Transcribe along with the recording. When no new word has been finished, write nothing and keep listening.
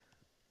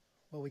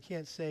Well, we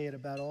can't say it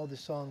about all the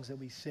songs that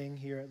we sing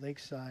here at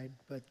Lakeside,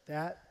 but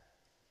that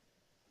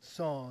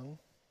song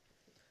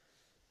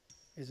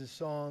is a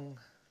song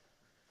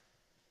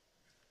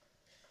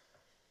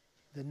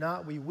that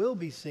not we will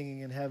be singing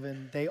in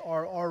heaven, they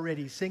are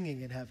already singing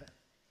in heaven.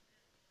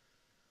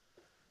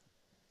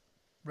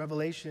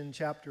 Revelation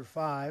chapter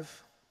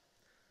 5,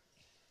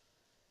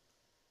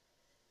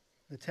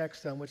 the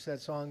text on which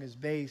that song is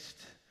based,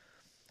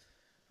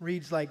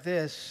 reads like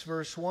this,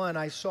 verse 1,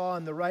 I saw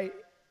in the right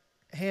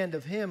hand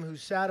of him who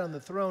sat on the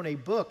throne a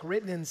book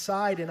written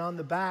inside and on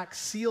the back,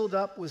 sealed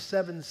up with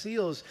 7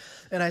 seals.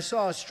 And I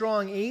saw a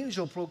strong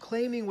angel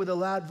proclaiming with a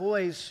loud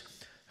voice,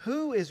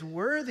 who is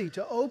worthy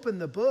to open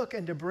the book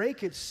and to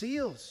break its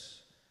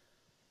seals?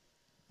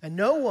 And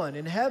no one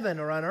in heaven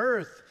or on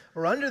earth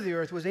or under the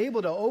earth was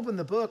able to open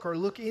the book or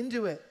look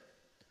into it.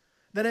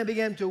 Then I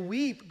began to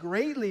weep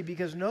greatly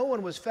because no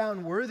one was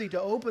found worthy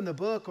to open the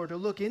book or to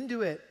look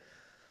into it.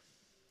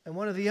 And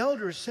one of the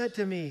elders said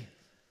to me,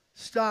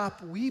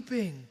 stop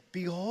weeping.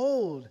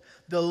 Behold,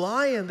 the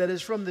Lion that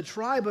is from the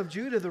tribe of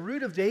Judah, the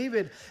Root of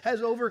David,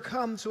 has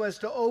overcome so as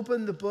to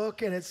open the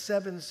book and its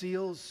 7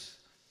 seals.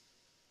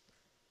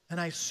 And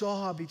I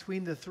saw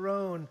between the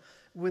throne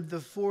with the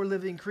 4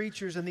 living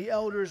creatures and the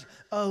elders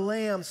a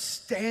lamb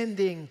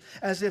standing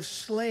as if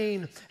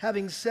slain,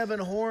 having 7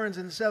 horns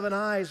and 7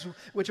 eyes,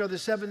 which are the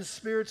 7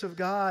 spirits of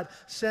God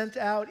sent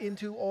out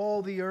into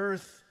all the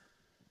earth.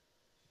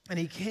 And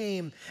he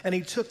came and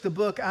he took the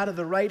book out of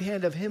the right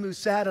hand of him who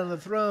sat on the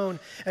throne.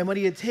 And when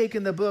he had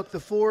taken the book, the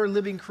 4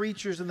 living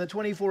creatures and the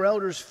 24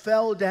 elders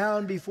fell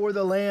down before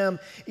the Lamb,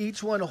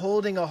 each one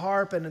holding a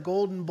harp and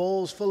golden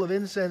bowls full of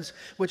incense,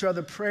 which are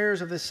the prayers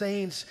of the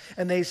saints.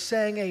 And they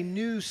sang a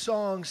new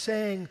song,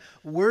 saying,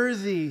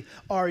 worthy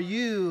are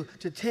you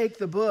to take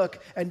the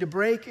book and to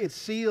break its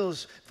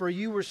seals, for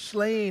you were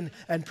slain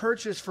and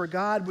purchased for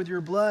God with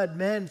your blood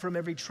men from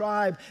every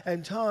tribe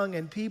and tongue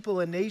and people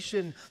and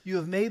nation. You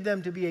have made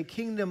them to be a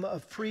kingdom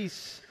of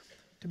priests,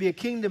 to be a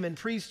kingdom and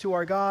priests to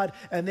our God,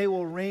 and they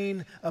will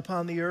reign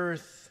upon the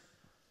earth.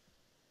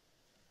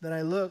 Then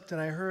I looked and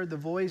I heard the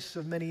voice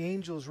of many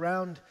angels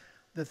round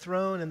the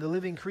throne and the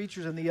living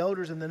creatures and the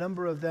elders, and the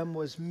number of them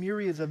was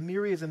myriads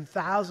and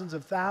thousands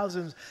of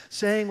thousands,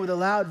 saying with a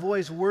loud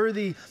voice,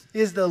 worthy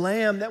is the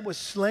Lamb that was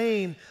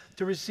slain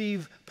to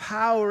receive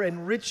power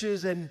and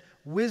riches and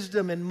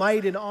wisdom and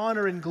might and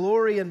honor and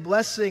glory and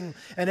blessing,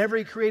 and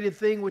every created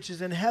thing which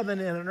is in heaven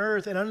and on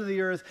earth and under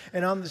the earth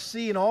and on the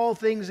sea and all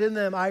things in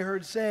them, I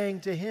heard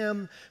saying, to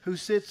him who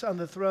sits on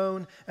the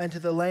throne and to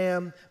the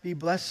Lamb be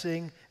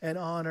blessing and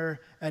honor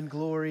and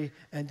glory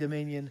and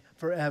dominion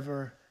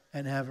forever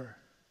and ever.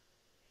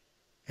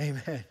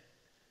 Amen.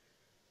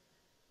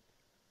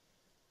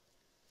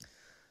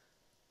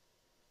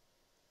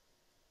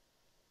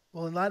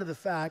 Well, in light of the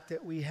fact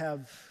that we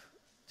have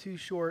 2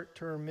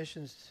 short-term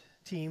missions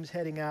teams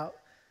heading out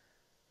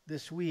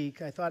this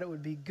week, I thought it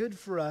would be good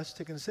for us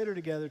to consider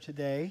together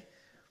today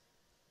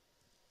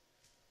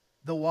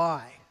the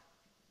why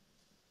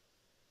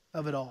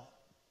of it all.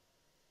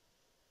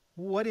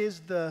 What is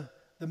the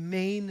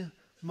main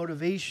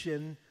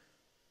motivation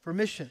for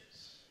missions?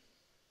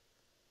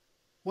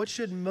 What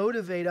should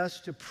motivate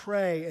us to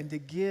pray and to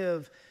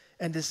give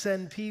and to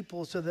send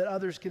people so that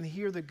others can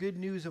hear the good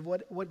news of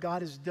what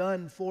God has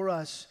done for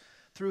us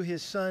through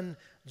his Son,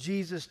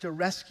 Jesus, to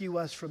rescue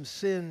us from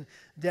sin,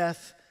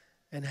 death,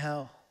 and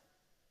hell?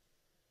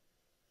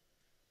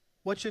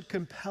 What should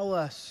compel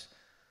us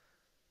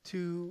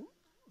to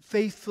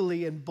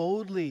faithfully and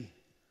boldly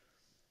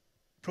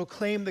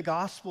proclaim the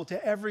gospel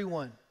to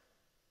everyone,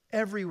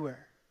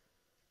 everywhere?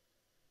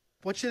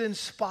 What should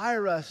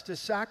inspire us to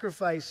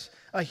sacrifice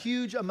a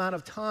huge amount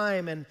of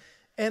time and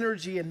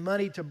energy and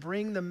money to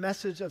bring the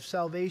message of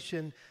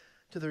salvation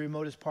to the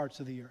remotest parts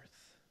of the earth?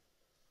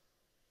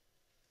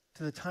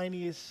 To the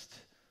tiniest,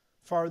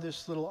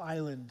 farthest little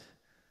island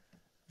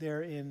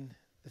there in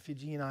the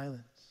Fijian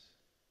Islands.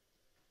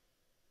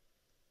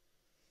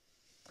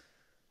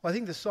 Well, I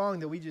think the song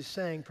that we just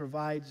sang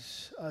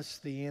provides us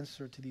the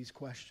answer to these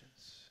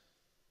questions.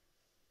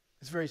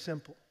 It's very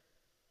simple.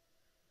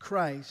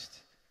 Christ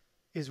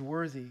is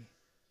worthy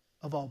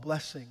of all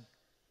blessing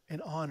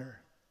and honor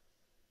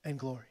and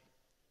glory.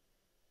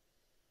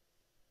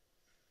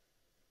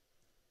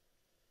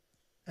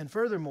 And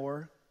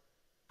furthermore,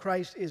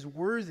 Christ is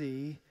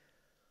worthy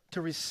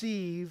to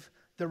receive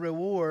the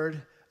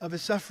reward of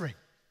his suffering,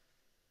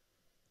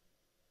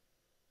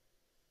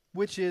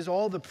 which is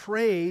all the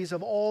praise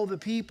of all the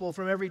people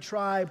from every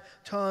tribe,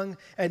 tongue,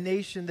 and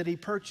nation that he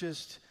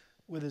purchased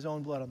with his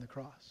own blood on the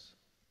cross.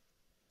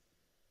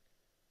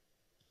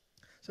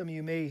 Some of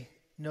you may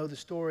know the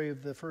story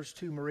of the first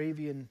 2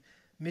 Moravian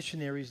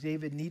missionaries,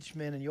 David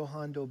Nietzschmann and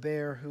Johann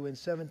Dobert, who in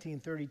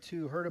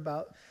 1732 heard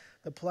about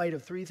the plight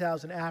of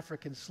 3,000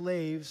 African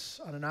slaves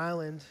on an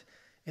island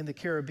in the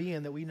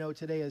Caribbean that we know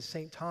today as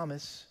St.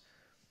 Thomas.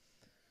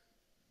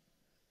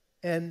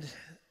 And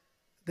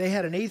they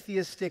had an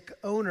atheistic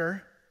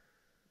owner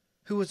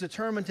who was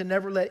determined to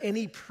never let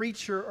any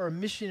preacher or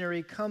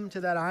missionary come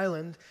to that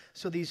island.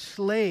 So these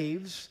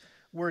slaves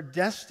were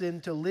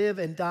destined to live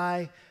and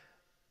die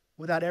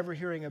without ever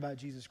hearing about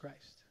Jesus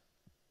Christ.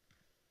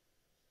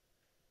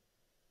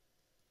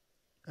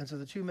 And so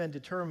the two men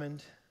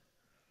determined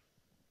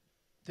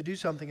to do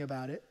something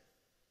about it.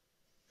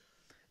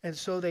 And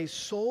so they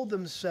sold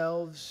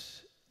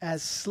themselves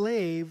as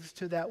slaves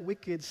to that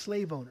wicked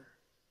slave owner.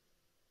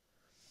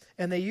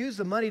 And they used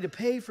the money to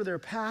pay for their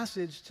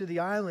passage to the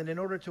island in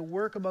order to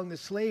work among the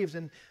slaves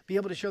and be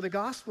able to share the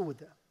gospel with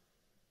them.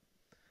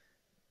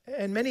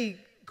 And many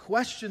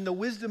questioned the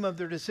wisdom of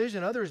their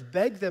decision. Others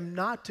begged them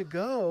not to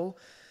go.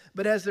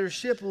 But as their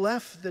ship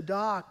left the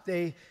dock,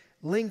 they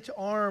linked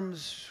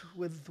arms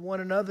with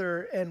one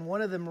another, and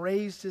one of them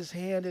raised his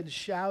hand and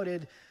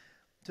shouted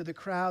to the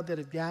crowd that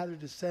had gathered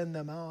to send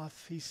them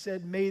off. He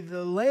said, "May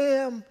the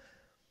Lamb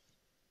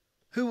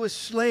who was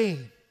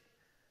slain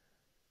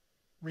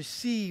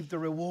receive the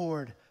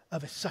reward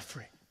of his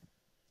suffering."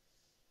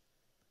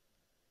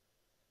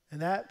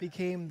 And that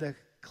became the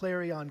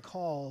clarion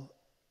call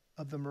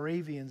of the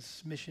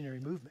Moravians' missionary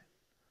movement.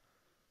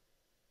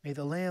 May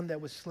the Lamb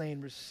that was slain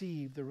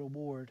receive the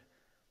reward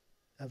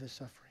of his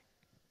suffering.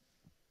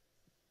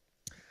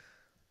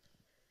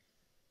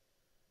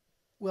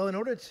 Well, in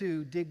order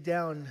to dig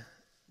down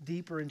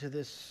deeper into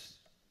this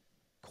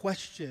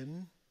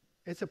question,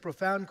 it's a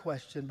profound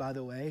question, by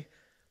the way.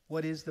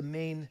 What is the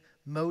main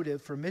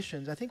motive for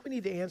missions? I think we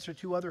need to answer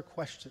two other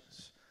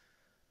questions.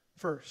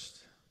 First,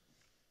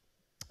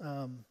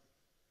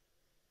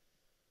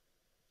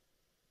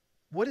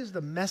 what is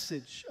the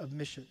message of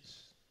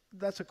missions?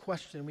 That's a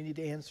question we need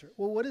to answer.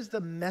 Well, what is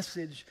the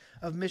message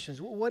of missions?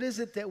 What is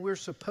it that we're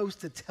supposed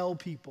to tell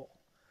people?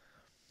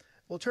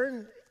 Well,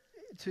 turn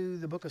to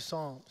the book of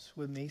Psalms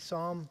with me,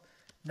 Psalm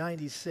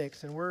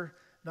 96. And we're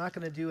not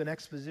going to do an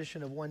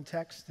exposition of one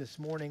text this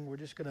morning. We're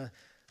just going to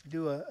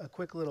do a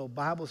quick little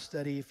Bible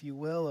study, if you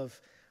will,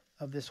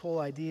 of this whole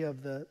idea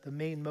of the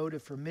main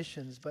motive for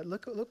missions. But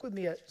look with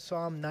me at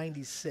Psalm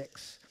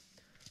 96.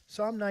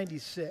 Psalm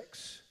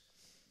 96.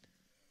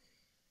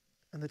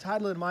 And the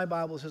title in my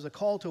Bible says, "A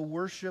Call to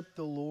Worship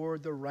the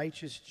Lord, the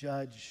Righteous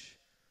Judge."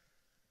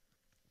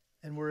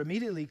 And we're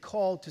immediately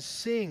called to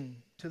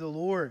sing to the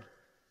Lord.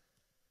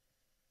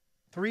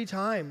 3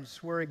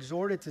 times we're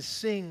exhorted to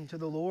sing to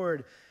the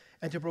Lord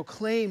and to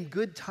proclaim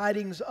good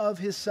tidings of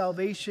his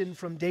salvation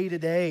from day to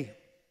day.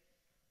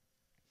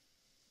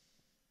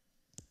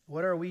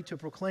 What are we to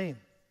proclaim?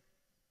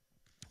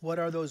 What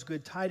are those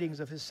good tidings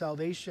of his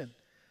salvation?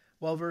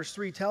 Well, verse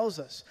 3 tells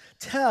us,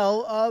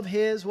 tell of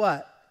his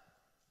what?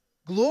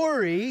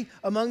 Glory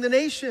among the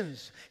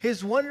nations,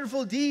 his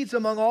wonderful deeds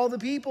among all the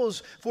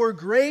peoples. For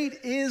great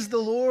is the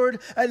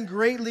Lord and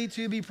greatly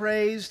to be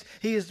praised.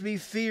 He is to be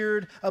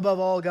feared above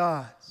all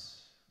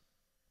gods.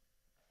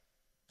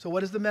 So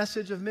what is the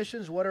message of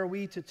missions? What are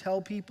we to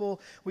tell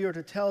people? We are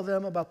to tell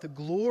them about the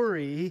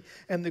glory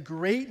and the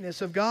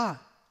greatness of God.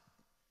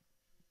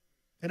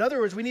 In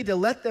other words, we need to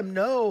let them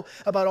know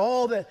about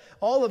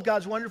all of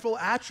God's wonderful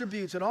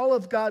attributes and all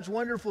of God's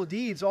wonderful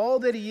deeds, all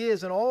that he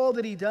is and all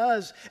that he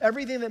does,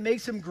 everything that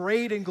makes him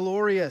great and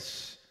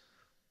glorious.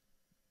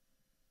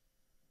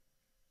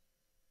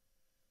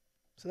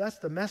 So that's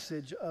the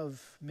message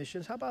of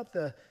missions. How about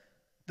the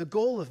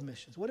goal of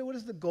missions? What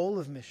is the goal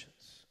of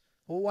missions?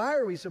 Well, why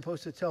are we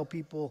supposed to tell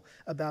people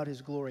about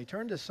his glory?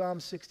 Turn to Psalm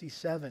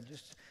 67.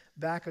 Just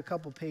back a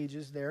couple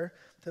pages there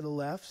to the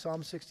left,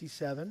 Psalm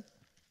 67.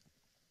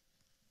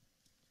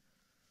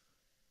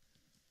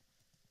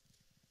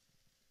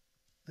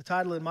 The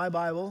title in my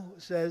Bible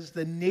says,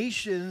 "The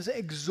Nations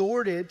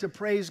Exhorted to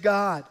Praise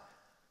God."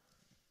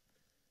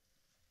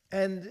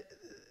 And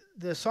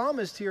the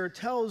psalmist here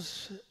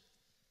tells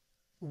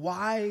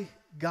why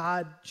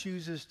God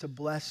chooses to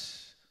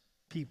bless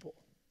people.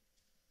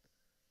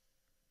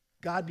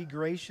 God be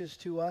gracious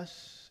to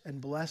us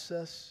and bless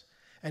us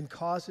and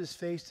cause his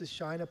face to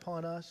shine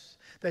upon us,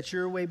 that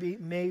your way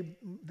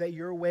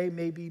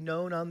may be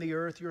known on the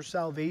earth, your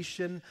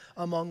salvation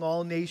among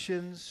all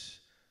nations.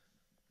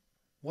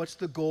 What's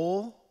the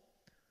goal?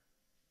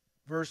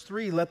 Verse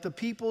 3, let the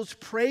peoples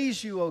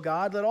praise you, O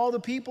God. Let all the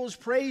peoples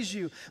praise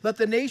you. Let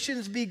the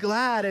nations be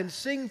glad and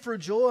sing for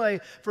joy,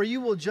 for you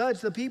will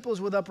judge the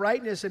peoples with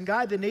uprightness and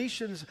guide the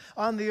nations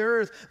on the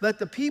earth. Let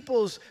the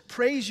peoples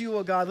praise you,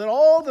 O God. Let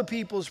all the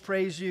peoples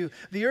praise you.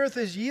 The earth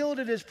has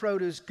yielded its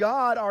produce.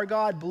 God, our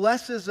God,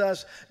 blesses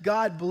us.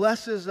 God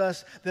blesses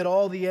us that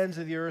all the ends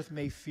of the earth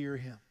may fear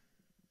him.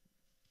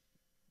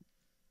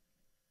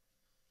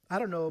 I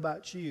don't know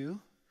about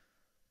you,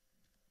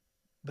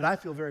 but I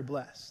feel very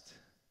blessed.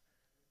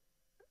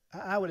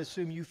 I would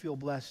assume you feel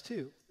blessed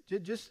too.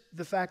 Just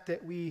the fact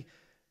that we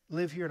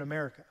live here in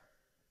America.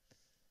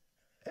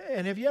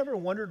 And have you ever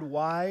wondered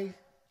why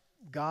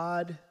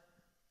God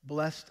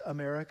blessed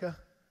America?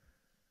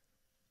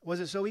 Was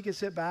it so we could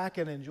sit back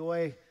and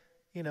enjoy,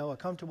 a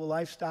comfortable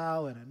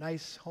lifestyle and a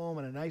nice home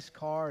and a nice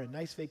car and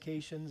nice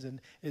vacations?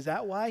 And is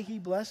that why he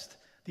blessed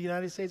the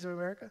United States of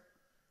America?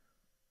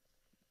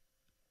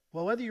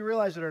 Well, whether you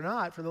realize it or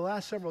not, for the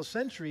last several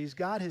centuries,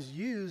 God has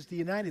used the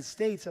United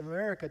States of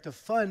America to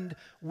fund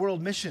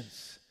world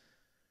missions.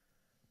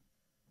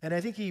 And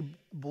I think he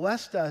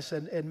blessed us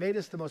and made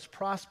us the most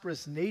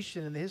prosperous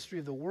nation in the history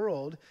of the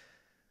world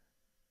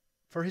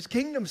for his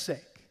kingdom's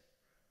sake.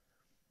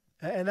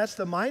 And that's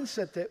the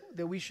mindset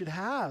that we should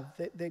have,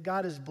 that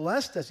God has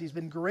blessed us. He's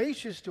been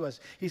gracious to us.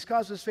 He's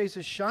caused his face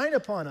to shine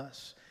upon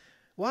us.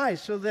 Why?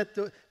 So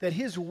that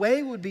his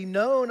way would be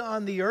known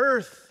on the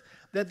earth,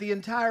 that the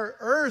entire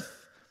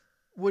earth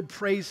would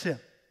praise him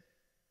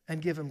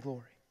and give him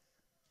glory.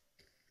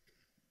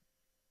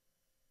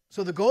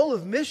 So the goal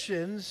of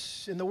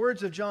missions, in the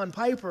words of John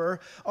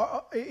Piper,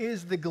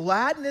 is the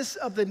gladness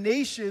of the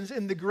nations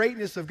in the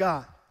greatness of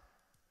God.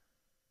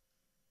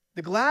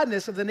 The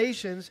gladness of the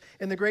nations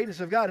in the greatness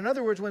of God. In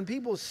other words, when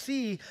people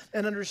see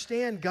and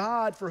understand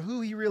God for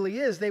who he really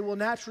is, they will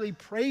naturally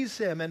praise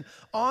him and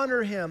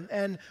honor him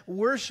and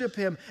worship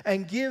him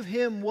and give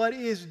him what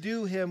is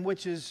due him,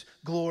 which is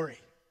glory.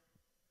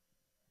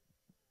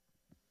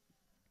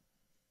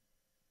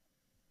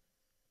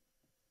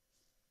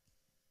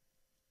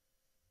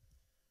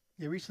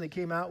 They recently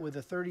came out with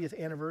the 30th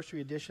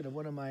anniversary edition of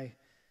one of my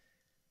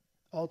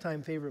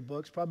all-time favorite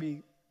books,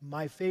 probably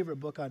my favorite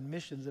book on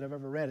missions that I've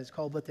ever read. It's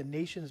called Let the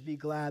Nations Be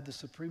Glad, The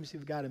Supremacy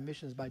of God in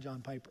Missions by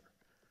John Piper.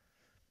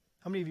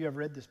 How many of you have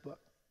read this book?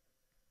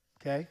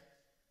 Okay?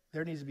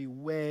 There needs to be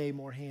way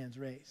more hands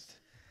raised.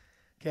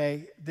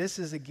 Okay? This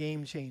is a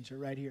game changer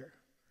right here.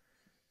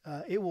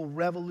 It will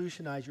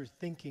revolutionize your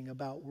thinking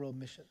about world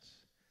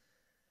missions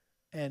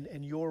and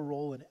your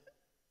role in it.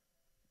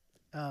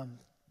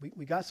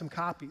 We got some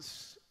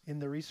copies in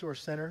the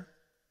Resource Center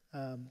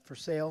for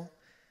sale.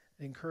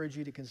 I encourage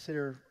you to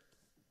consider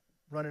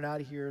running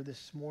out of here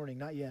this morning.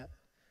 Not yet.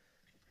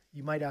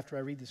 You might after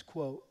I read this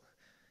quote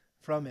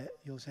from it.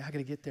 You'll say, I got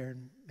to get there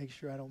and make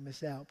sure I don't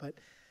miss out. But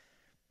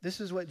this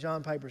is what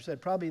John Piper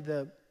said. Probably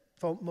the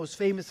most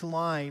famous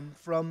line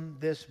from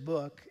this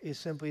book is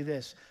simply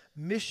this: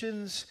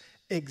 missions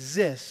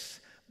exist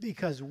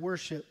because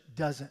worship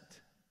doesn't.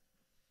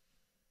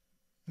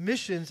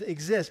 Missions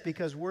exist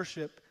because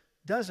worship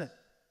doesn't.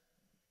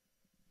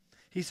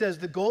 He says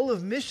the goal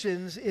of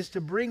missions is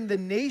to bring the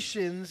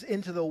nations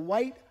into the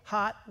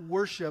white-hot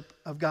worship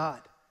of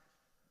God.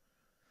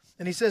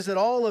 And he says that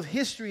all of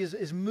history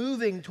is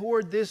moving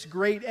toward this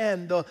great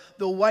end,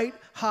 the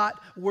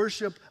white-hot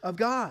worship of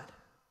God.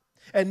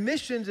 And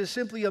missions is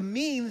simply a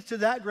means to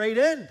that great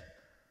end.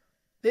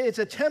 It's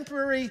a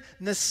temporary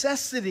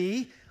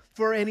necessity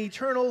for an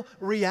eternal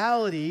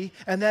reality,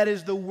 and that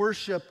is the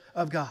worship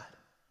of God.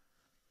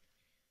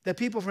 That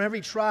people from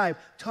every tribe,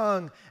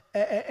 tongue,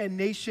 and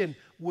nation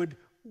would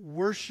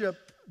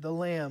worship the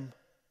Lamb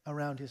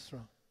around his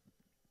throne.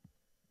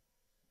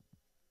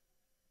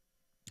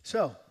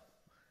 So,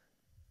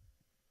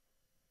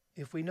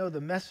 if we know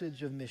the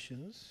message of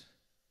missions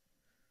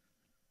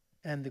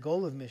and the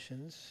goal of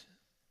missions,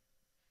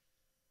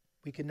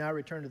 we can now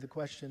return to the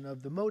question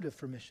of the motive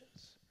for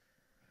missions.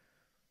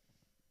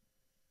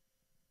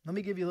 Let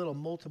me give you a little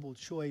multiple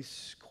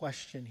choice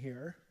question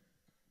here,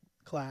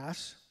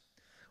 class.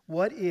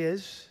 What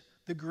is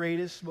the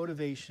greatest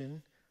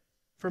motivation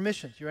for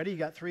missions? You ready? You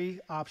got three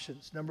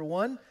options. Number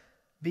one,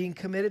 being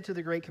committed to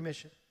the Great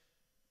Commission.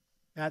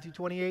 Matthew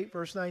 28,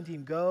 verse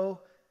 19, go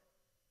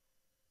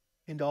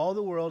into all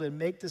the world and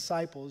make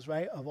disciples,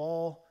 right, of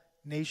all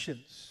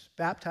nations,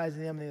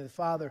 baptizing them in the name of the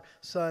Father,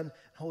 Son, and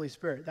Holy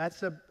Spirit.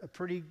 That's a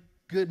pretty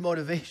good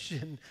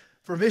motivation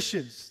for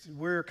missions.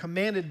 We're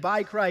commanded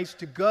by Christ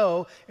to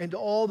go into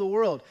all the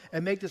world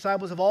and make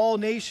disciples of all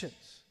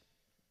nations.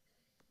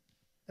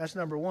 That's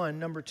number one.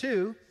 Number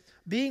two,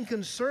 being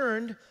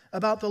concerned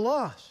about the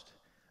lost.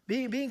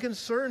 Being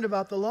concerned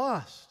about the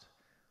lost.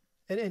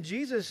 And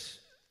Jesus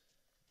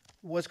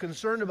was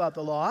concerned about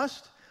the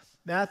lost.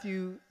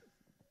 Matthew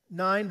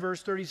 9,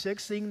 verse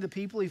 36, seeing the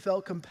people, he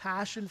felt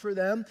compassion for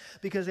them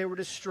because they were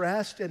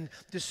distressed and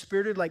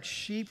dispirited like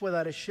sheep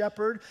without a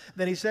shepherd.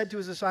 Then he said to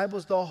his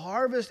disciples, the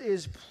harvest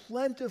is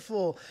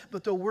plentiful,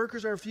 but the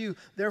workers are few.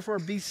 Therefore,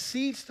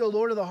 beseech the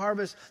Lord of the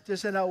harvest to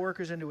send out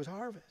workers into his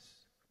harvest.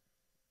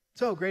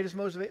 So, greatest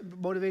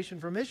motivation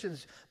for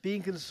missions,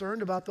 being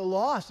concerned about the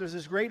lost. There's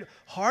this great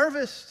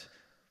harvest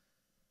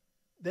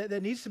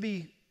that needs to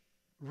be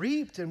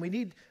reaped, and we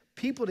need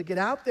people to get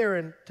out there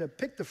and to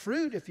pick the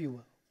fruit, if you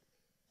will.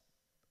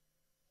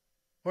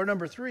 Or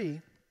number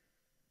three,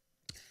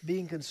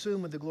 being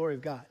consumed with the glory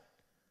of God.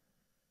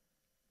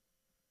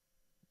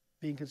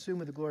 Being consumed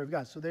with the glory of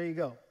God. So there you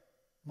go.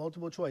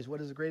 Multiple choice.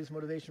 What is the greatest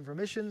motivation for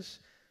missions?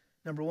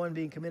 Number one,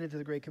 being committed to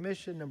the Great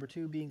Commission. Number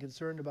two, being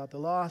concerned about the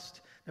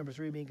lost. Number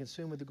three, being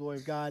consumed with the glory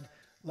of God.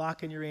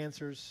 Lock in your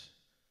answers.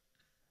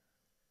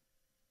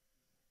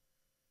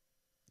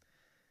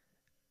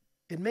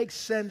 It makes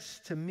sense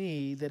to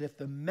me that if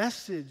the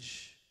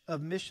message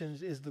of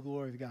missions is the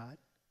glory of God,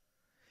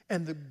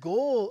 and the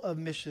goal of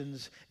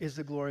missions is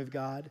the glory of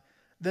God,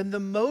 then the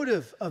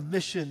motive of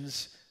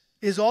missions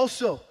is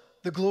also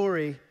the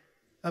glory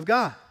of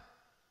God.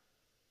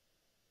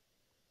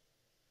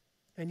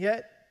 And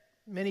yet,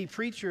 many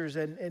preachers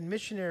and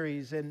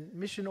missionaries and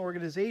mission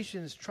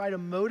organizations try to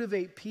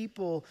motivate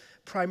people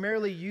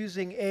primarily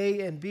using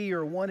A and B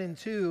or 1 and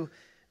 2,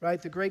 right?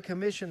 The Great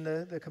Commission,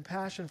 the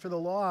compassion for the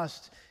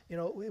lost. You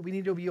know, we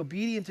need to be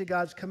obedient to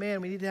God's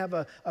command. We need to have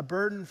a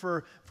burden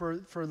for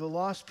the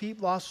lost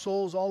people, lost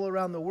souls all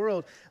around the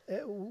world.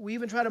 We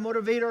even try to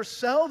motivate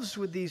ourselves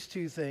with these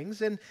two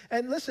things. And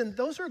listen,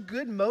 those are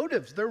good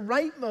motives. They're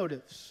right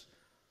motives.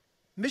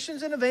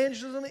 Missions and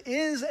evangelism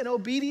is an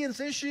obedience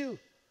issue.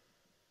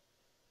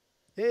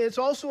 It's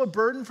also a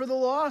burden for the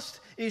lost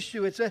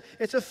issue. It's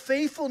a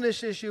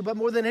faithfulness issue, but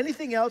more than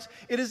anything else,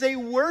 it is a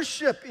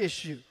worship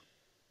issue.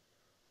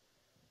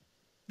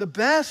 The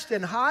best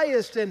and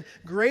highest and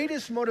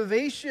greatest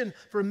motivation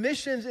for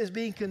missions is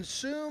being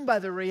consumed by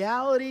the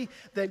reality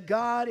that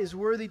God is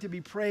worthy to be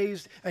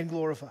praised and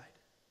glorified.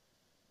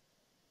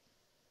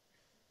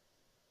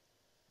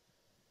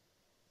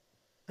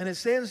 And it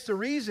stands to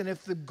reason,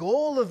 if the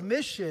goal of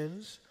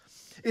missions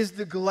is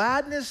the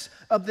gladness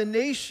of the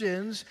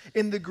nations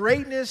in the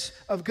greatness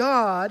of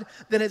God,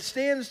 then it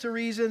stands to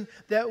reason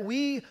that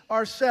we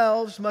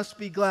ourselves must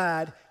be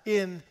glad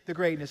in the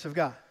greatness of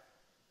God.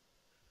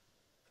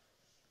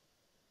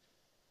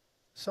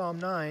 Psalm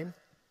 9,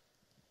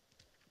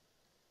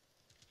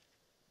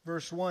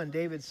 verse 1,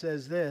 David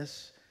says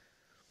this,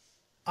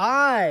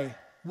 I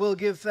will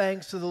give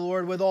thanks to the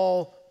Lord with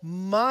all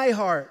my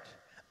heart.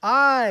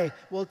 I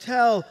will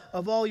tell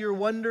of all your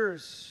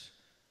wonders.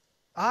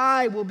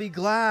 I will be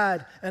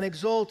glad and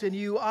exult in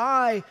you.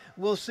 I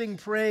will sing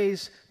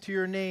praise to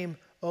your name,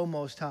 O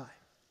Most High.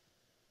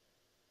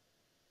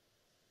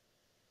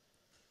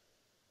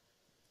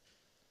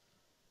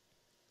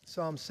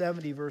 Psalm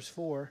 70, verse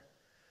 4.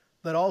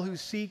 Let all who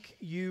seek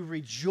you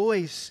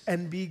rejoice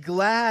and be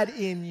glad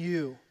in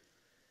you.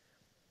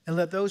 And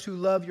let those who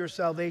love your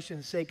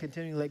salvation say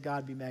continually, let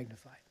God be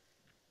magnified.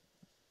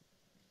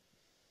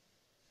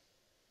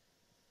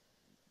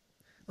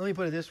 Let me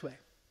put it this way.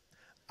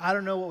 I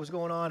don't know what was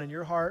going on in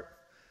your heart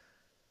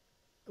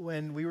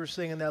when we were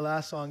singing that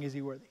last song, Is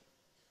He Worthy?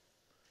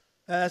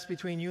 That's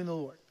between you and the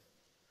Lord.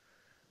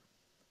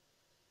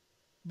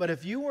 But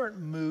if you weren't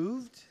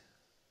moved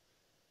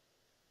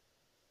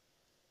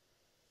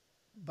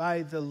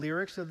by the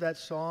lyrics of that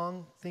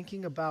song,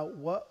 thinking about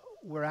what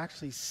we're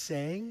actually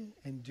saying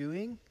and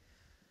doing,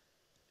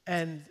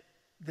 and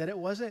that it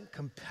wasn't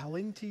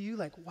compelling to you,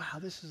 like, wow,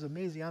 this is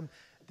amazing.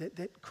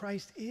 That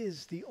Christ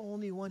is the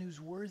only one who's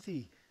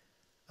worthy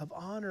of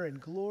honor and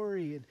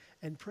glory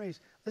and praise.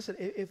 Listen,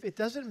 if it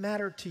doesn't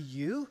matter to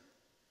you,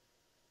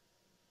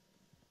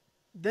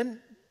 then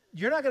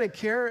you're not going to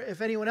care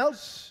if anyone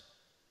else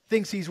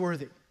thinks he's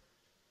worthy.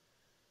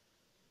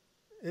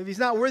 If he's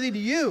not worthy to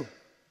you,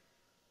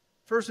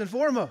 first and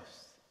foremost.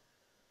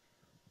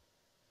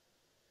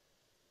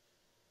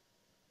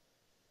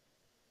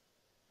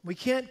 We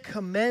can't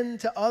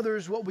commend to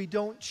others what we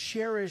don't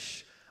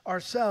cherish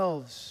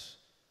ourselves.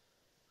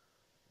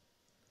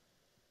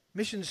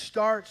 Mission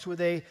starts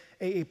with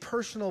a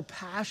personal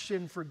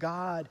passion for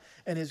God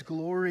and His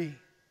glory.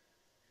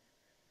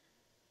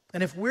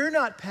 And if we're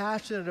not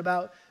passionate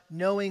about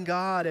knowing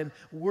God and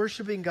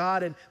worshiping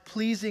God and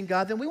pleasing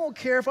God, then we won't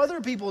care if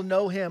other people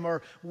know Him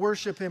or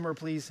worship Him or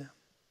please Him.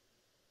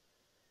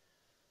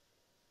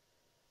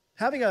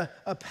 Having a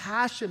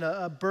passion,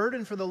 a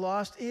burden for the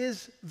lost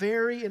is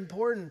very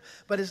important,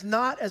 but it's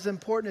not as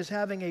important as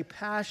having a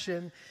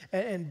passion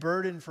and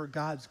burden for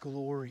God's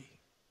glory.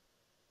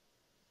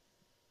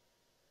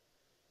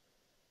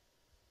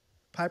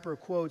 Piper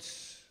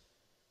quotes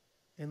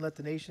in Let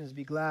the Nations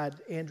Be Glad,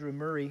 Andrew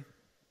Murray.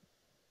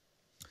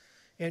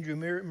 Andrew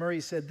Murray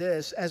said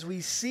this, as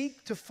we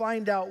seek to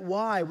find out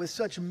why, with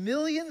such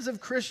millions of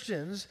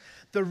Christians,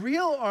 the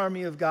real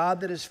army of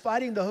God that is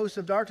fighting the host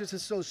of darkness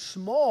is so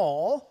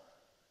small.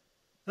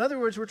 In other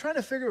words, we're trying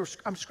to figure,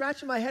 I'm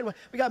scratching my head.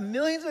 We got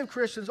millions of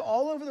Christians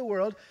all over the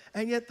world,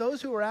 and yet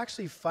those who are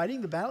actually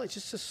fighting the battle, it's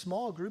just a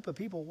small group of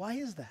people. Why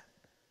is that?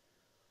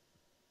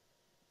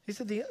 He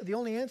said the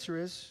only answer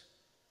is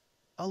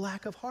a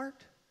lack of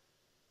heart.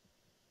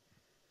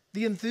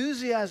 The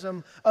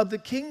enthusiasm of the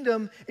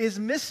kingdom is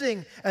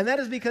missing, and that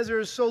is because there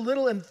is so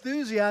little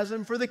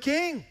enthusiasm for the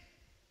king.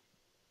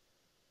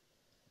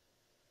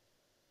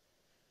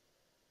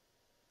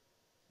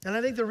 And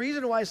I think the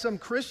reason why some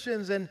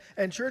Christians and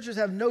churches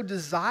have no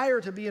desire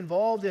to be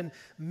involved in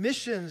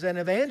missions and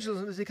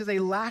evangelism is because they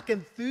lack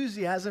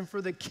enthusiasm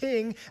for the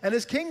king and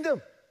his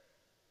kingdom.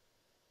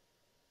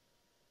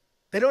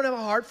 They don't have a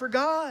heart for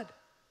God.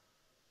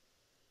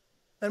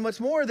 And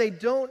what's more, they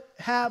don't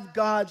have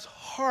God's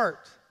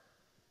heart.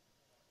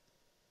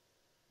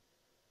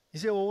 You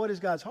say, well, what is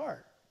God's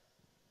heart?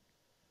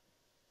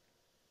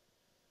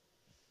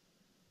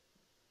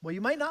 Well,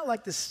 you might not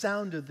like the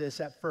sound of this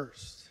at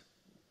first.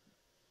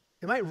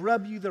 It might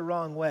rub you the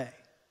wrong way.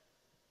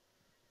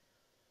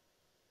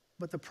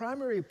 But the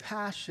primary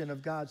passion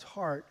of God's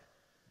heart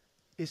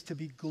is to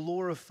be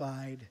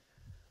glorified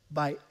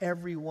by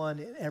everyone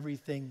and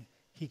everything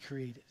He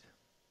created.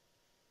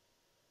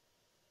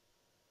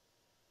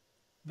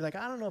 Be like,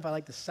 I don't know if I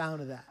like the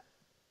sound of that.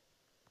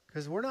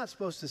 Because we're not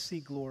supposed to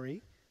seek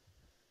glory.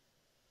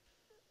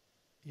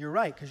 You're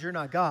right, because you're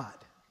not God.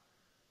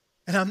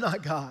 And I'm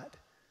not God.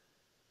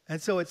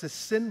 And so it's a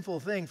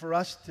sinful thing for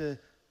us to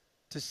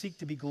to seek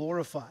to be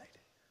glorified.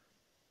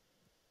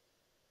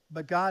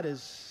 But God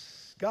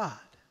is God,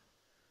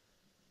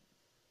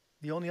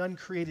 the only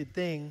uncreated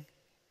thing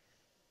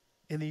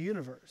in the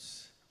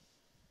universe,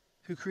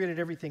 who created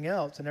everything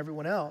else and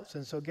everyone else.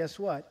 And so guess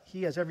what?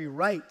 He has every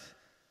right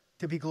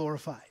to be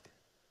glorified.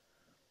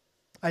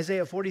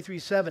 Isaiah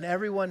 43:7,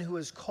 everyone who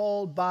is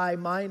called by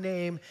my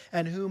name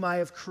and whom I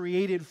have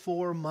created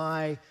for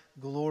my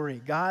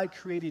glory. God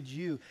created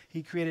you.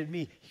 He created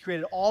me. He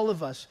created all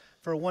of us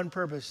for one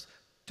purpose,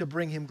 to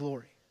bring him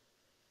glory,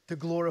 to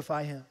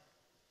glorify him.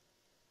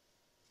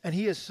 And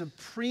he is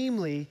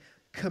supremely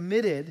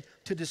committed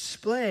to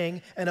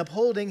displaying and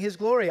upholding his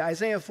glory.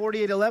 Isaiah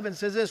 48:11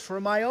 says this,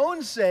 for my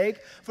own sake,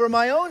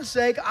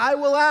 I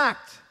will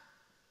act.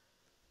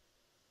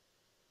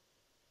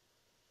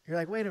 You're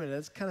like, wait a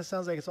minute, that kind of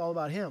sounds like it's all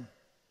about him.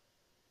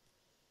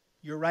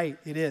 You're right,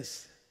 it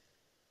is.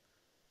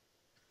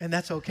 And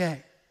that's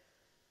okay,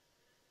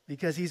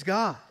 because he's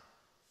God.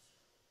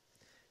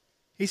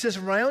 He says,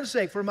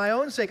 for my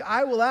own sake,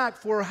 I will act,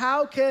 for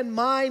how can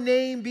my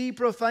name be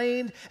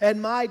profaned,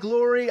 and my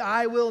glory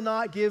I will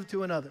not give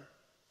to another.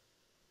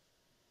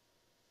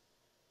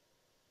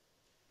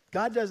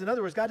 God does, in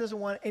other words, God doesn't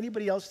want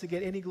anybody else to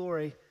get any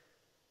glory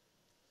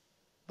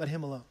but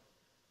him alone.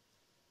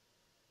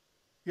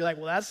 You're like,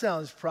 well, that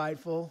sounds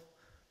prideful.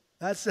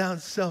 That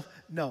sounds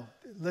No,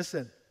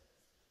 listen,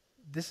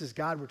 this is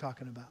God we're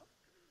talking about.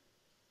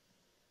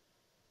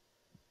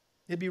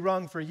 It'd be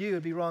wrong for you,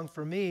 it'd be wrong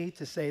for me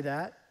to say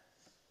that.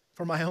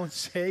 For my own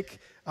sake,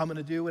 I'm going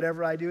to do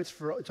whatever I do.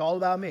 It's all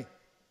about me.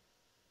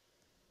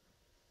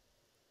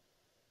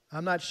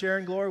 I'm not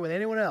sharing glory with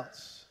anyone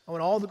else. I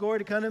want all the glory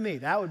to come to me.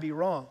 That would be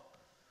wrong.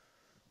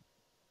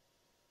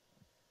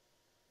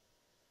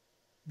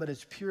 But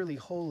it's purely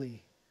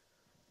holy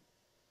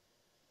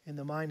in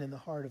the mind and the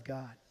heart of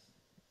God.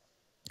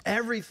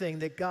 Everything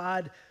that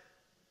God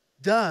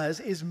does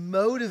is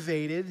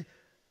motivated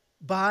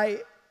by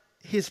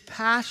his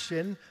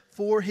passion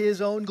for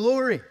his own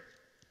glory.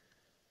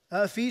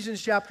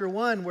 Ephesians chapter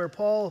 1, where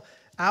Paul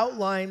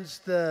outlines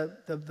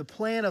the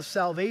plan of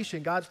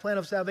salvation, God's plan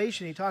of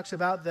salvation. He talks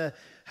about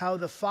how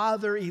the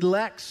Father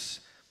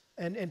elects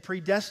and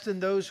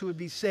predestined those who would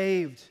be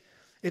saved.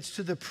 It's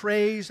to the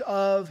praise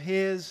of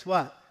his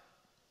what?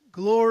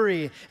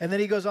 Glory. And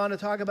then he goes on to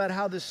talk about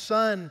how the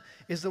Son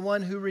is the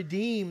one who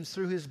redeems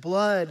through his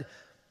blood,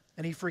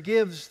 and he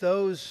forgives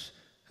those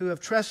who have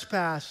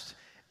trespassed,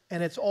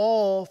 and it's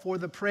all for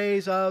the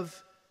praise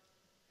of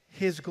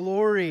his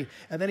glory.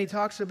 And then he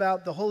talks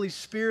about the Holy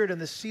Spirit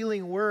and the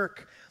sealing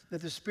work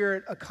that the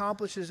Spirit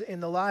accomplishes in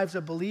the lives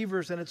of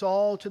believers, and it's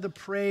all to the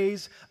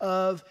praise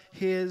of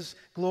his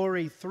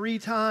glory. 3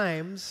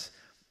 times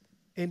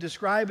in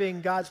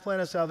describing God's plan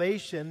of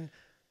salvation,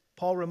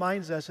 Paul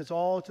reminds us it's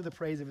all to the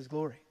praise of his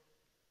glory.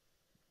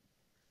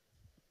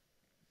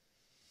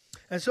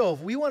 And so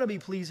if we want to be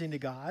pleasing to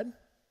God,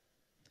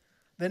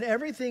 then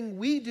everything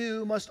we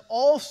do must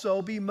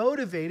also be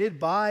motivated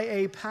by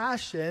a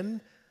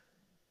passion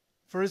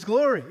for his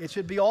glory. It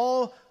should be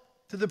all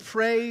to the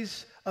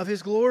praise of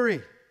his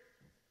glory.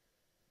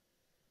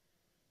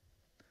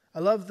 I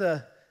love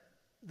the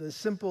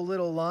simple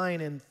little line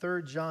in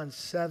 3 John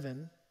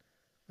 7,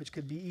 which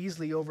could be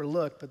easily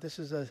overlooked, but this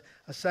is a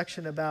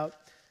section about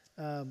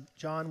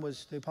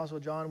the Apostle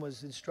John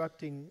was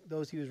instructing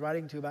those he was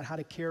writing to about how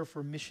to care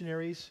for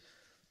missionaries,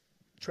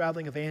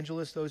 traveling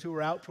evangelists, those who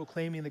were out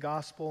proclaiming the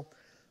gospel.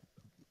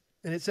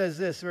 And it says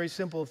this, very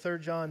simple, 3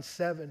 John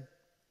 7,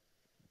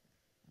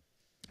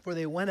 for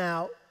they went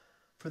out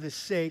for the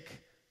sake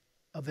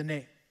of the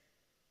name.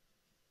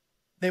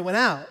 They went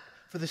out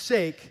for the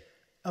sake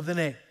of the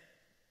name.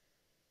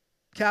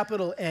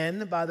 Capital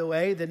N, by the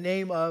way, the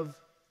name of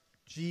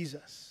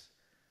Jesus.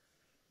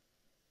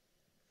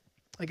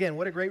 Again,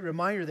 what a great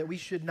reminder that we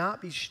should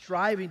not be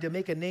striving to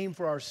make a name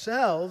for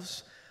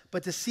ourselves,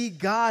 but to see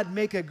God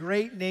make a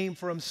great name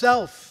for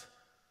himself.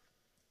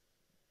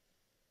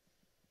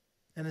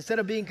 And instead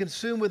of being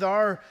consumed with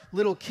our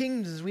little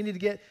kingdoms, we need to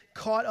get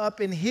caught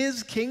up in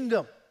his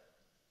kingdom.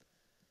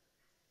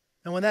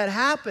 And when that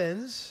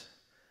happens,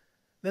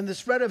 then the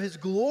spread of his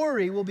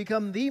glory will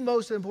become the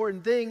most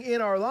important thing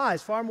in our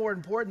lives, far more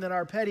important than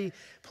our petty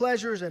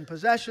pleasures and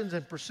possessions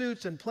and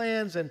pursuits and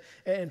plans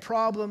and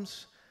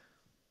problems.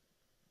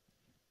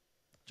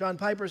 John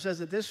Piper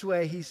says it this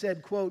way. He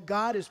said, quote,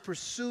 God is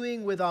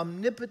pursuing with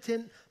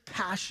omnipotent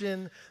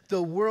passion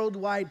the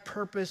worldwide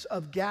purpose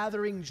of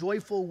gathering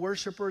joyful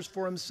worshipers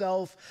for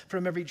himself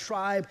from every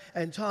tribe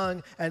and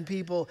tongue and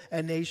people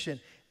and nation.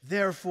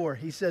 Therefore,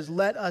 he says,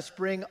 let us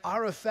bring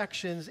our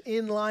affections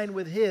in line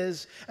with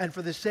his, and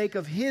for the sake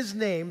of his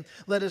name,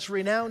 let us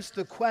renounce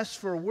the quest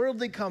for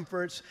worldly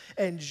comforts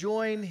and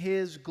join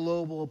his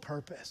global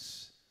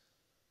purpose.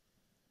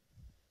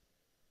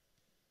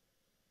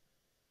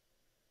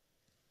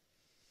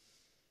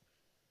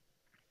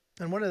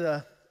 And one of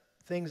the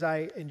things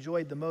I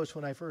enjoyed the most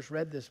when I first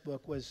read this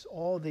book was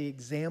all the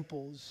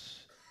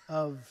examples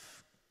of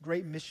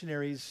great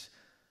missionaries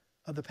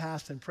of the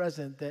past and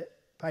present that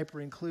Piper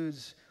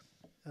includes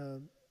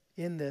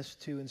in this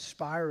to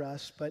inspire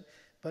us. But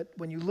But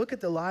when you look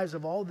at the lives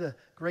of all the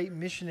great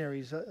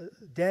missionaries,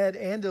 dead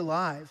and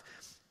alive,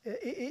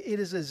 it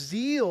is a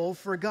zeal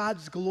for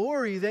God's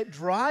glory that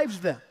drives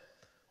them,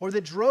 or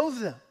that drove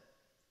them.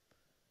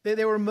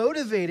 They were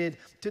motivated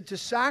to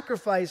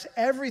sacrifice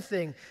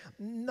everything,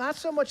 not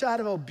so much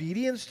out of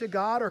obedience to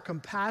God or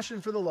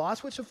compassion for the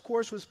lost, which of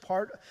course was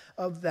part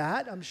of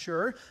that, I'm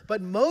sure, but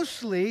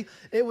mostly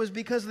it was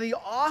because of the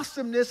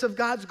awesomeness of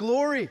God's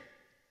glory.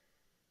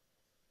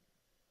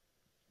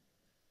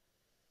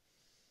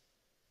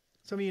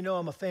 Some of you know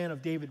I'm a fan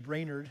of David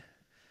Brainerd.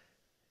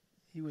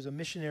 He was a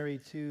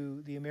missionary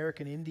to the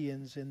American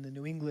Indians in the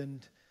New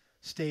England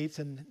states,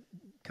 and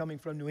coming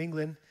from New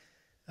England,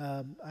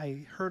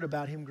 I heard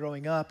about him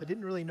growing up. I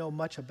didn't really know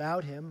much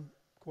about him.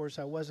 Of course,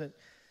 I wasn't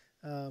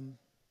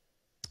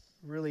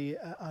really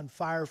on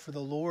fire for the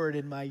Lord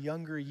in my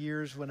younger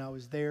years when I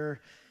was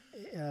there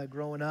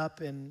growing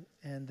up, and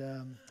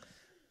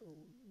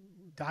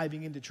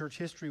diving into church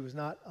history was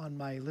not on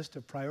my list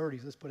of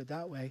priorities, let's put it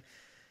that way.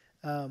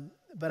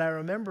 But I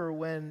remember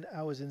when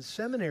I was in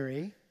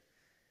seminary,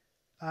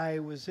 I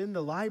was in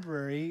the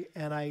library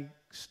and I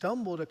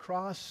stumbled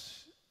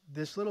across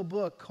this little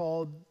book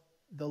called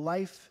The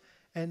Life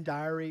and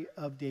Diary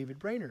of David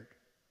Brainerd.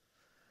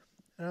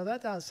 Now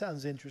that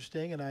sounds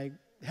interesting, and I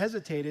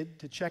hesitated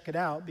to check it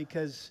out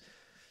because,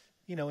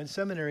 you know, in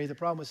seminary, the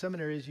problem with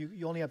seminary is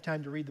you only have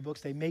time to read the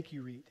books they make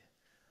you read.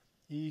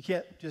 You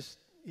can't just,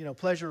 you know,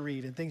 pleasure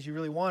read and things you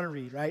really want to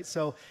read, right?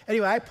 So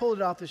anyway, I pulled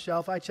it off the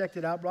shelf, I checked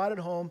it out, brought it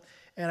home,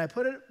 and I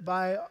put it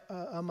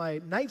on my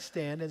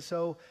nightstand. And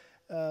so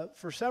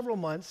for several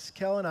months,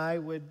 Kel and I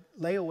would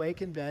lay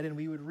awake in bed and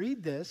we would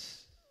read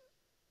this,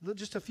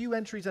 just a few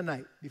entries a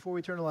night before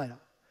we turned the light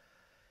off.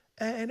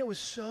 And it was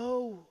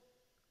so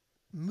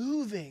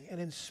moving and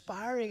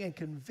inspiring and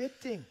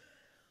convicting.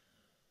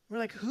 We're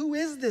like, who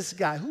is this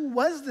guy? Who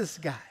was this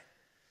guy?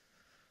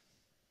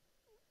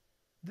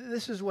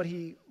 This is what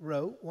he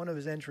wrote, one of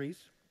his entries.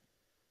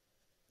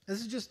 This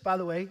is just, by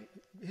the way,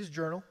 his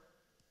journal,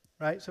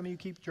 right? Some of you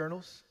keep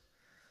journals.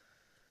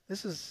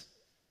 This is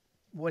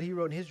what he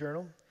wrote in his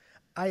journal.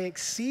 I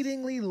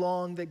exceedingly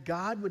longed that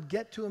God would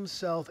get to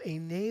himself a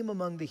name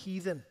among the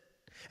heathen.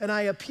 And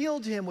I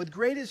appealed to him with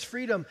greatest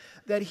freedom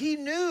that he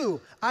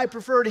knew I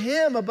preferred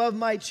him above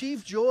my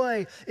chief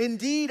joy.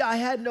 Indeed, I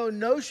had no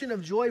notion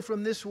of joy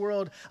from this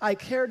world. I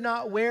cared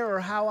not where or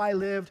how I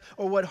lived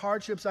or what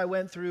hardships I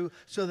went through,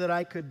 so that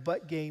I could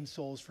but gain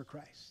souls for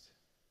Christ.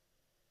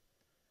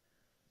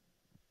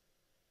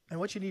 And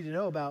what you need to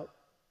know about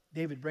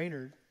David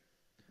Brainerd,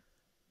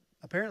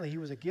 apparently he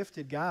was a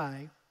gifted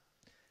guy.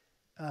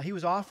 He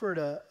was offered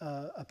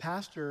a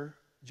pastor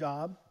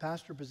job,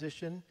 pastor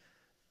position,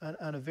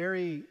 on a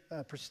very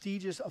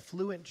prestigious,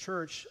 affluent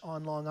church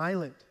on Long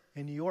Island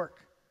in New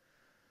York.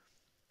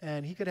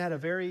 And he could have had a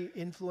very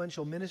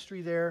influential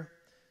ministry there,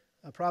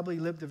 probably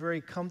lived a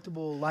very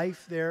comfortable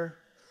life there,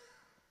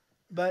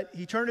 but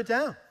he turned it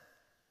down.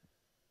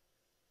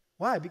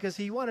 Why? Because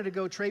he wanted to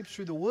go traipse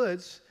through the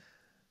woods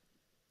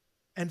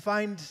and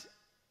find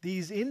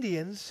these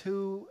Indians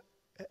who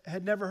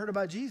had never heard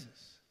about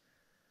Jesus.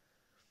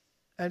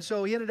 And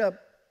so he ended up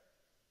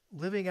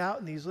living out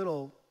in these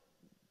little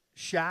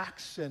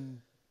shacks and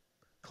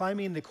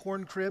climbing into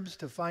corn cribs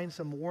to find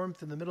some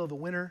warmth in the middle of the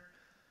winter.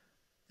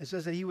 It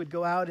says that he would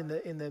go out in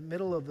the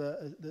middle of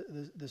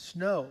the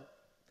snow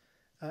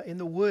in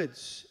the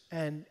woods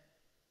and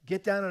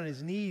get down on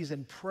his knees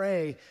and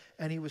pray.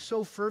 And he was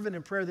so fervent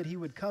in prayer that he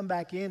would come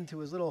back into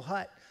his little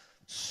hut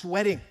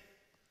sweating.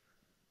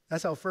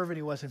 That's how fervent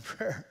he was in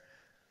prayer.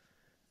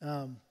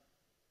 An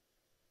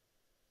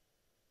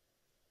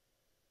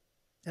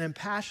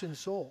impassioned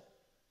soul.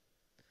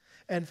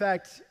 In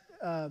fact,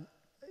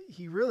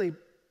 he really,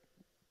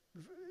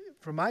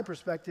 from my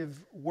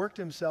perspective, worked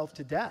himself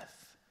to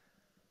death.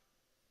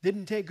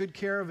 Didn't take good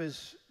care of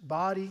his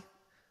body.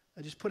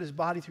 Just put his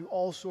body through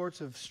all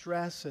sorts of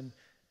stress and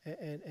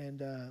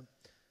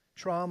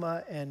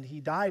trauma, and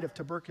he died of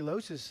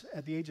tuberculosis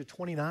at the age of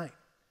 29.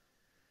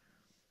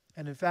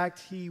 And in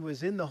fact, he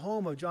was in the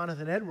home of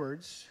Jonathan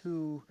Edwards,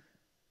 who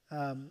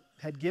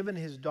had given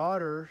his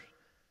daughter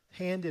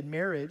hand in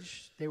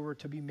marriage. They were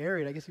to be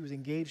married. I guess he was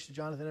engaged to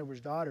Jonathan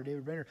Edwards' daughter,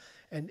 David Brainerd.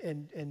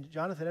 And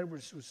Jonathan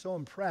Edwards was so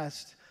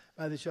impressed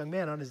by this young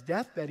man. On his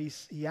deathbed,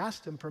 he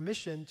asked him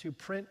permission to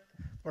print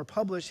or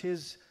publish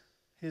his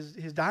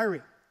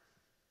diary,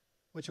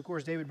 which, of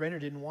course, David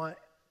Brainerd didn't want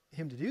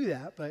him to do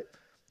that, but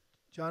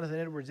Jonathan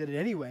Edwards did it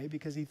anyway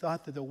because he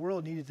thought that the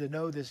world needed to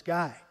know this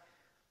guy,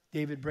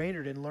 David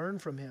Brainerd, and learn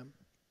from him.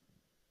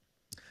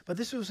 But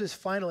this was his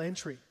final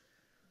entry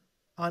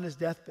on his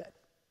deathbed.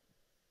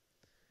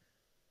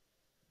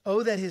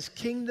 Oh, that his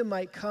kingdom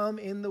might come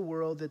in the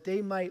world, that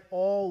they might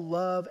all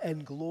love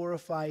and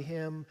glorify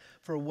him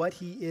for what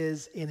he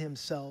is in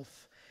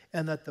himself,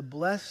 and that the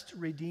blessed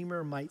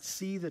Redeemer might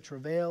see the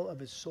travail of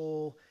his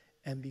soul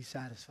and be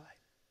satisfied.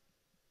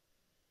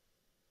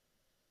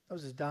 That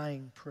was his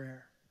dying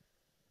prayer.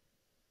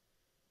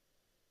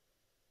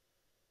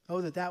 Oh,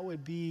 that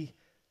would be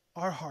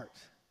our heart.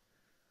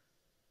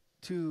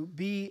 to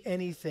be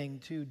anything,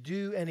 to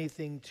do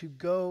anything, to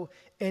go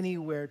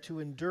anywhere, to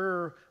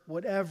endure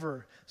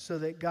whatever, so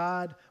that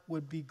God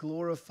would be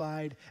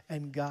glorified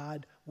and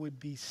God would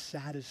be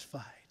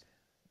satisfied.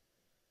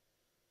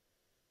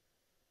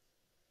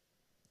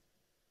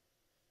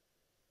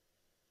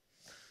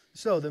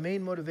 So the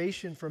main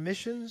motivation for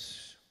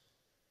missions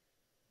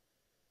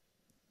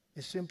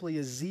is simply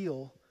a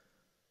zeal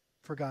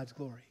for God's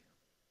glory.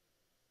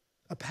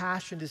 A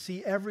passion to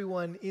see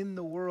everyone in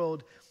the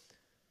world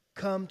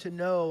come to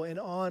know and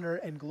honor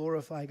and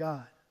glorify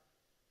God.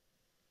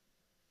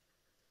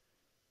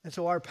 And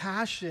so our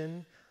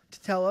passion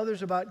to tell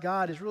others about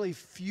God is really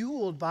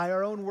fueled by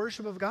our own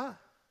worship of God.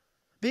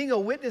 Being a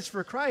witness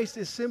for Christ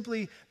is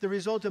simply the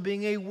result of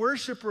being a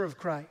worshiper of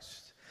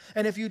Christ.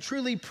 And if you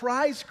truly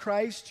prize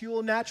Christ, you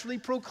will naturally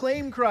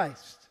proclaim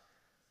Christ.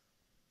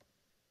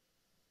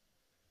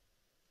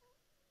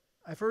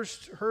 I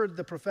first heard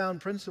the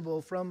profound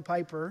principle from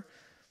Piper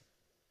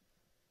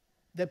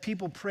that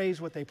people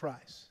praise what they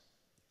prize.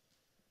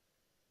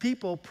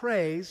 People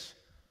praise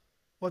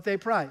what they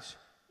prize.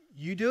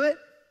 You do it,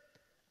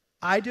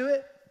 I do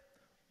it,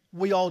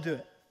 we all do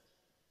it.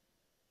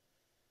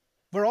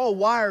 We're all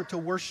wired to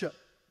worship.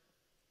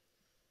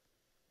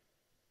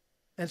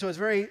 And so it's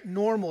very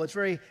normal, it's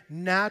very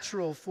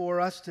natural for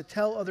us to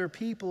tell other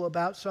people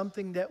about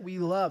something that we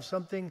love,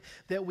 something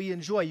that we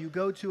enjoy. You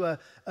go to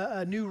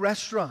a new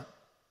restaurant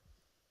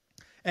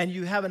and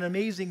you have an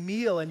amazing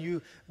meal,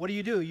 and what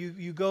do?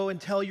 You go and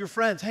tell your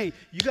friends, hey,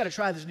 you got to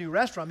try this new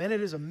restaurant, man,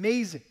 it is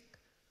amazing.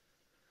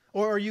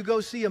 Or you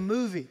go see a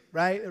movie,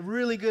 right? A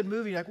really good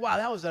movie. You're like, wow,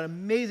 that was an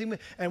amazing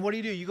movie. And what do?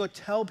 You go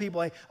tell people,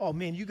 like, oh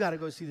man, you got to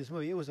go see this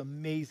movie. It was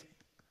amazing.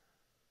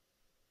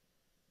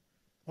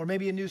 Or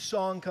maybe a new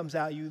song comes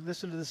out. You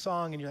listen to the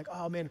song and you're like,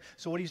 oh man,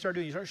 so what do you start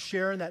doing? You start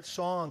sharing that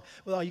song.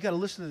 Well, you got to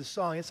listen to the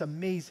song. It's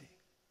amazing.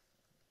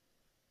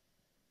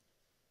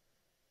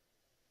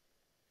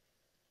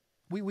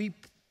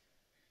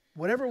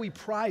 Whatever we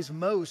prize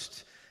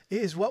most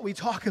is what we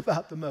talk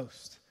about the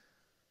most.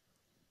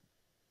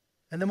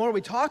 And the more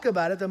we talk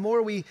about it, the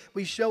more we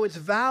show its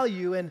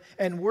value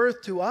and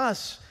worth to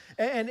us.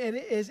 And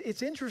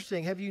it's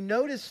interesting. Have you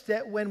noticed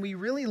that when we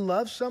really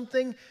love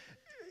something,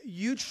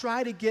 we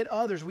try to get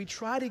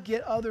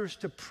others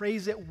to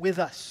praise it with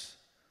us.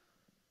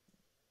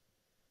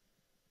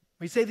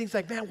 We say things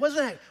like, man,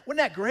 wasn't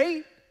that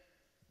great?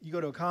 You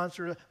go to a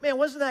concert, man,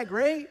 wasn't that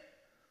great?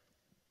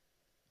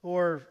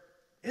 Or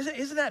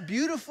isn't that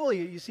beautiful?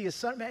 You see a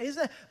sun, man,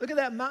 look at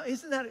that mountain,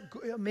 isn't that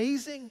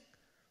amazing?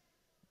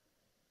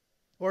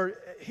 Or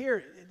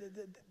here,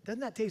 doesn't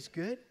that taste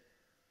good?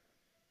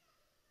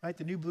 Right,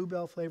 the new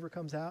Bluebell flavor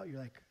comes out, you're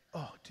like,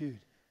 oh dude,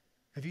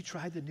 have you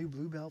tried the new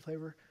Bluebell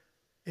flavor?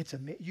 It's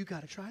amazing. You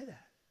got to try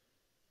that.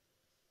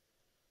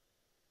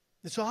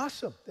 It's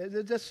awesome.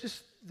 That's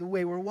just the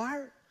way we're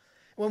wired.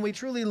 When we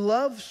truly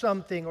love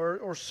something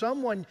or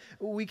someone,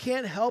 we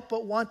can't help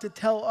but want to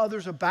tell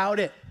others about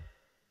it.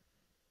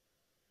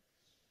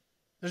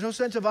 There's no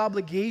sense of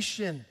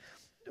obligation.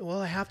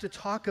 Well, I have to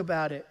talk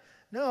about it.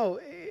 No,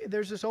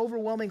 there's this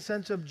overwhelming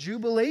sense of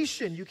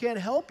jubilation. You can't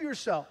help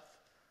yourself.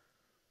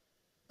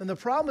 And the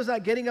problem is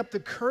not getting up the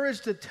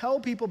courage to tell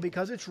people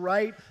because it's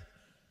right.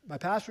 My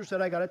pastor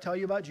said I got to tell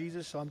you about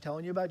Jesus, so I'm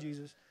telling you about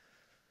Jesus.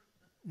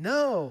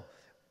 No,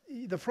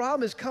 the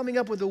problem is coming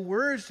up with the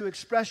words to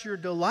express your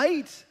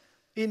delight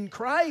in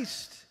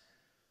Christ.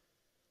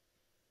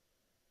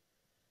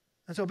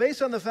 And so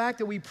based on the fact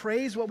that we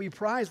praise what we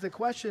prize, the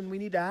question we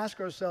need to ask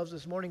ourselves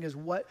this morning is,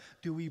 what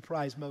do we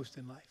prize most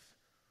in life?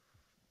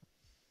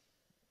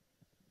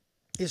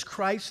 Is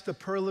Christ the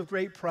pearl of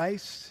great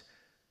price,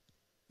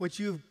 which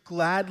you've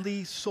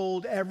gladly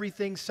sold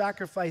everything,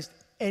 sacrificed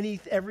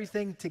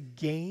everything to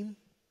gain?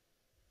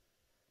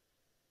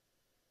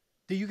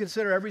 Do you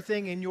consider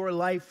everything in your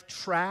life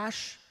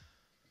trash,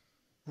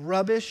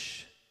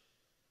 rubbish?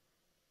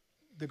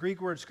 The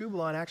Greek word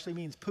skubalon actually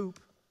means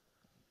poop,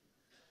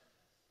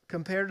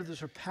 compared to the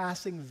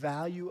surpassing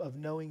value of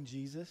knowing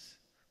Jesus?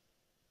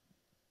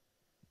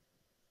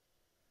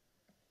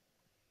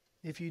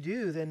 If you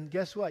do, then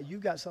guess what?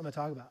 You've got something to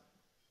talk about.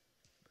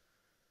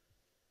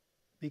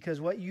 Because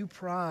what you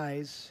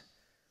prize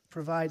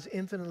provides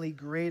infinitely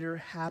greater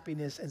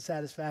happiness and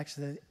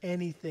satisfaction than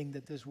anything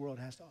that this world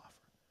has to offer.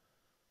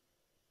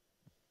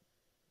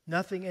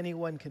 Nothing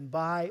anyone can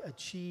buy,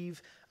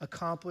 achieve,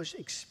 accomplish,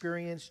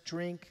 experience,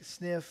 drink,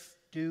 sniff,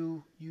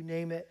 do, you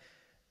name it,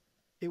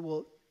 it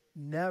will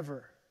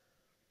never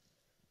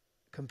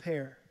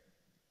compare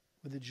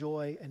with the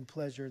joy and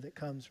pleasure that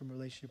comes from a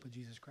relationship with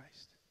Jesus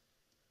Christ.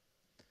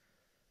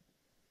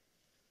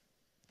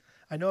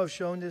 I know I've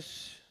shown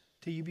this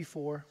to you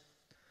before,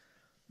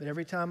 but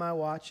every time I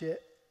watch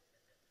it,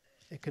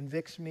 it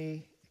convicts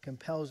me, it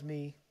compels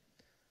me,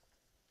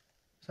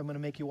 so I'm going to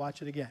make you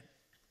watch it again.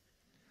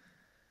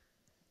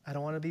 I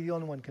don't want to be the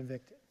only one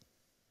convicted.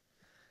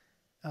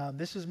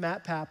 This is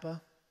Matt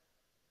Papa,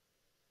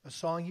 a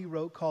song he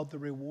wrote called The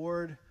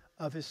Reward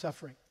of His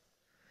Suffering.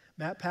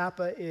 Matt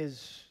Papa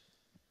is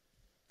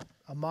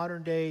a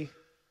modern-day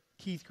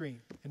Keith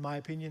Green, in my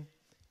opinion.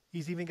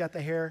 He's even got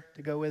the hair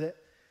to go with it.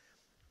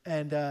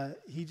 And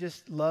he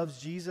just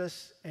loves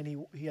Jesus, and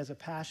he has a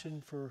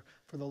passion for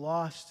the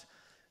lost.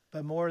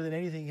 But more than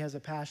anything, he has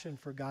a passion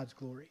for God's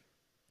glory.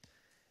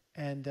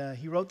 And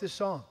he wrote this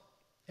song,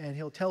 and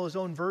he'll tell his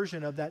own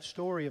version of that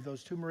story of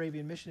those two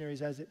Moravian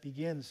missionaries as it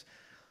begins.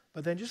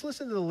 But then just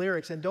listen to the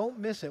lyrics, and don't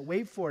miss it.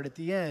 Wait for it at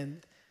the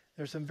end.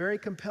 There's some very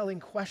compelling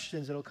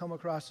questions that will come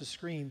across the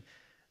screen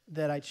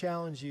that I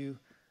challenge you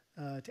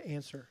to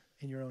answer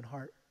in your own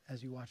heart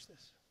as you watch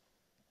this.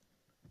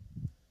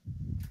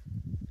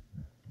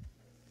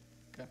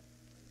 Okay.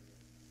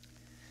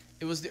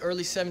 It was the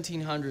early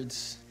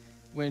 1700s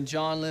when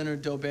John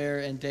Leonard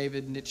Daubert and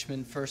David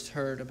Nitschmann first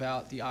heard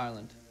about the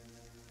island.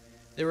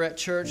 They were at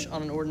church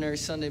on an ordinary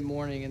Sunday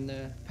morning, and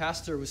the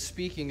pastor was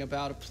speaking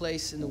about a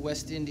place in the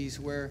West Indies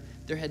where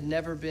there had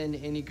never been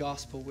any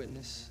gospel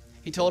witness.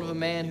 He told of a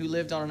man who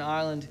lived on an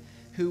island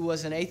who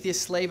was an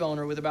atheist slave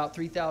owner with about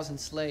 3,000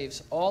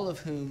 slaves, all of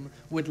whom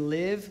would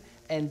live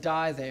and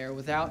die there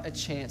without a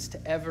chance to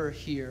ever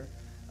hear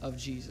of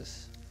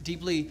Jesus.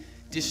 Deeply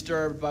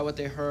disturbed by what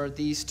they heard,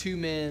 these two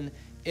men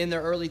in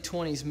their early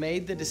 20s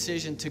made the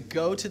decision to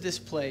go to this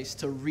place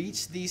to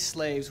reach these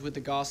slaves with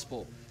the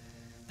gospel.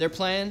 Their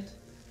plan?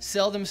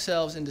 Sell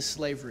themselves into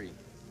slavery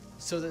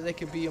so that they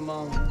could be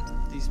among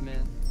these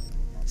men.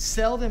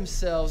 Sell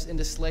themselves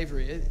into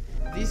slavery.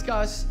 These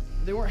guys,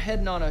 they weren't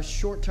heading on a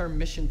short-term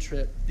mission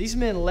trip. These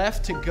men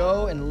left to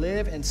go and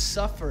live and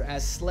suffer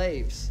as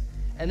slaves,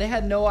 and they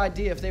had no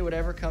idea if they would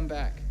ever come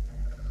back.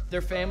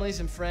 Their families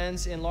and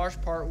friends, in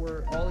large part,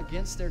 were all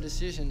against their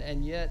decision,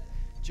 and yet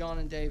John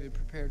and David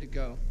prepared to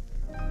go.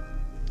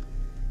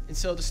 And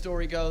so the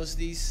story goes,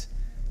 these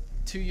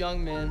two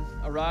young men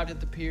arrived at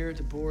the pier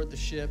to board the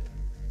ship,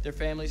 their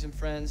families and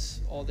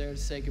friends all there to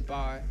say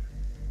goodbye,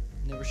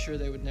 and they were sure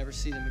they would never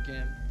see them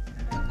again.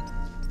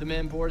 The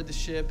men boarded the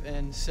ship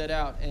and set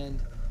out, and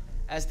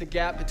as the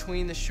gap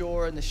between the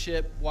shore and the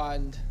ship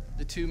widened,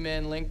 the two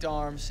men linked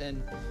arms,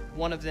 and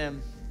one of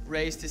them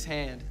raised his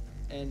hand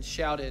and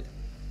shouted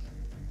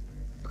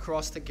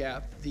across the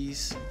gap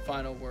these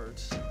final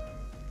words.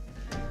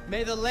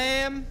 May the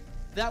Lamb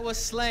that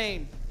was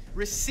slain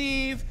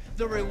receive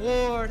the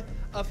reward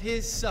of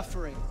his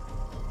suffering.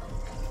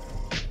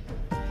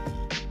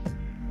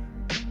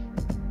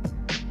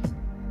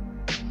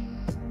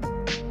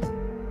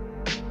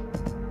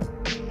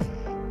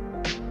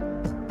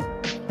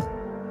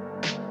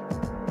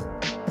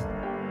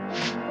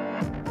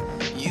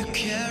 You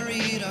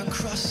carried our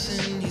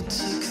cross and you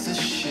took the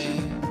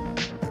shame.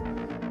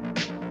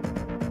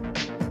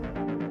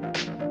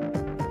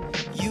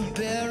 You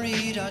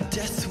buried our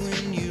death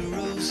when you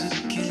rose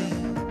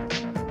again.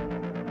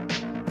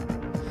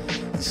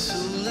 So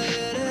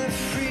let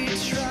every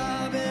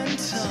tribe and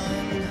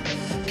tongue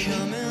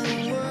come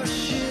and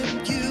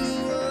worship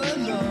you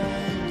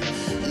alone.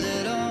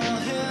 Let all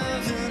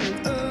heaven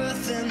and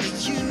earth and the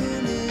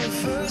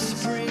universe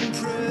bring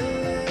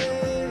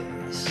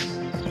praise.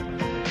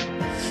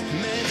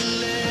 May the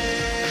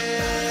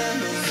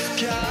Lamb of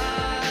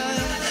God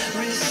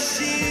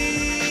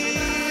receive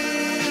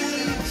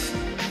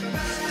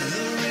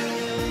the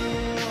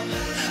reward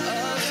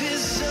of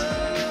his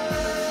suffering.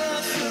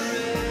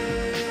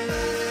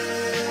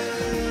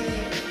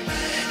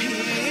 He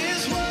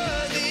is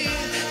worthy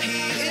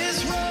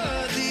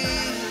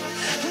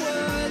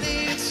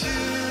worthy to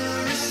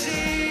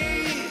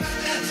receive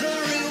the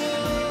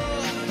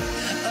reward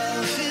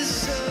of his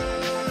suffering.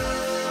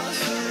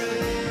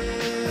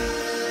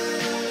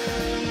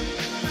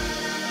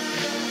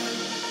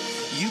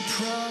 You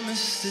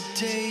promised the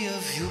day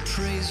of your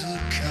praise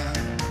would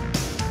come.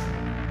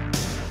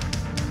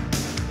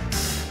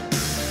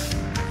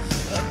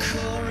 A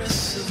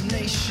chorus of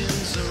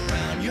nations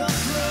around your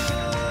throne.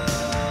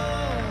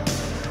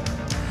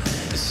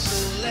 So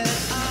let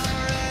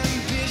our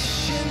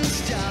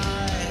ambitions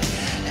die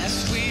as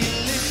we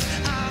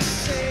lift our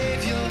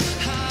Savior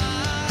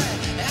high,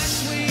 as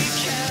we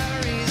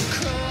carry the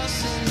cross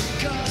and the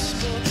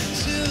gospel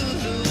to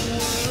the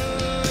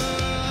world.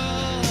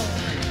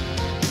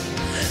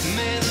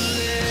 May the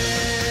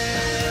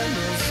Lamb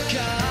of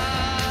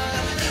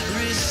God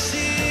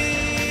receive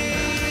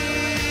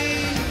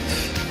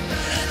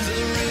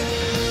the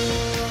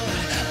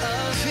reward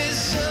of his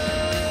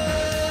suffering.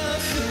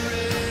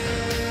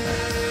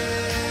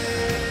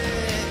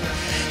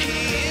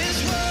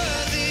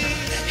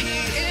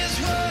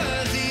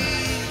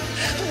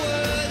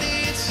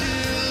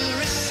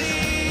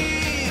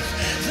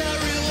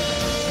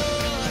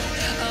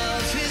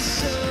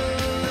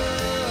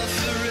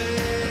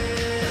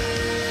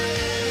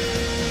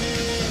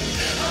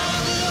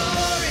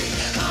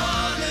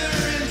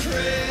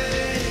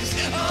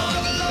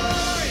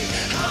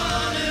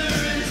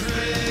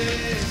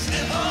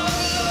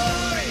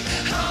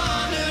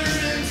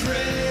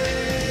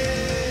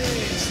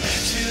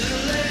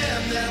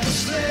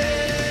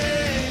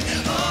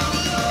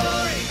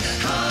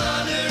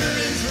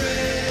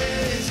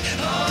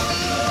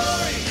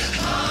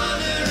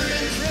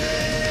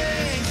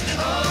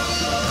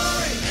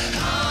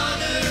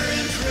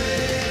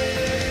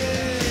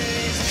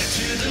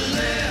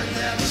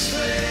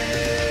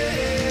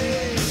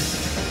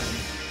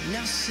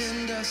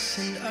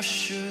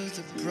 usher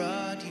the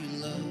bride you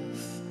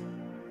love.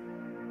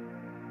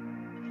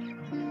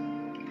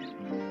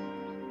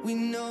 We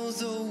know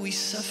though we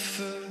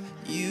suffer,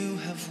 you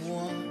have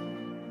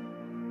won.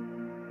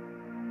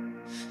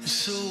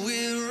 So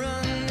we're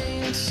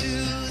running to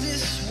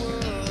this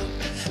world,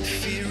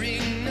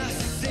 fearing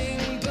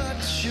nothing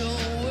but your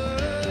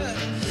word.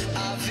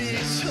 Our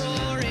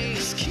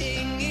victorious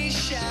King, he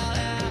shall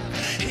have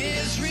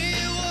his reward.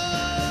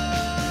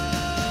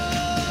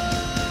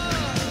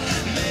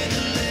 May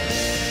the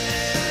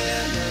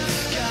Lamb of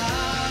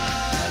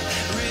God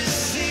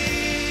receive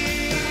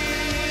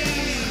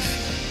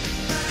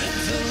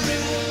the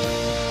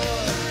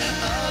reward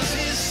of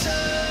his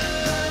suffering.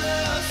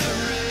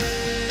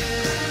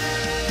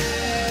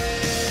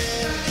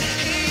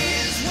 He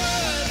is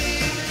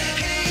worthy,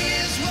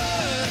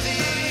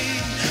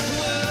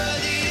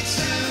 worthy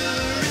to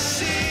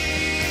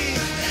receive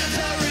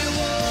the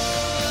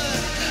reward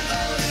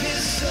of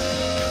his suffering.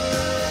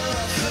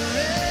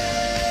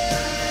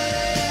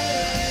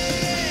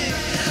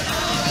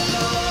 All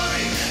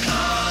glory,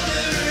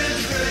 honor, and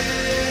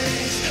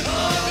praise.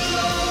 All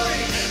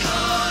glory,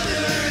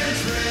 honor, and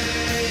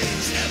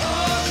praise.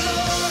 All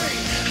glory,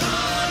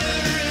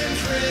 honor, and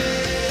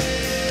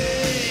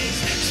praise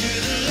to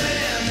the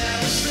Lamb that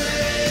was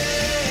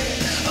slain.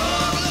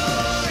 All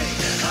glory,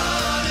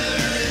 honor,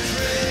 and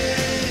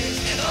praise.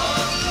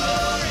 All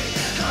glory,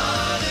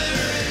 honor,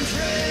 and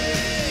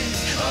praise.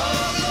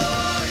 All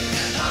glory,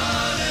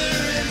 honor,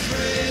 and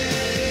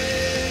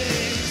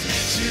praise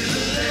to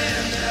the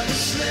Lamb that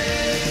was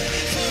slain.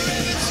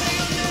 Forever to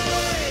your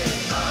name.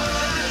 I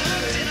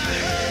looked and I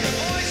heard the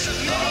voice of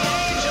many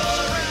angels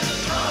around the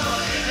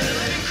throne, and the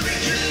living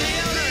creatures and the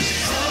elders,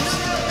 and the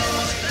number of them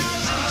was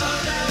thousands of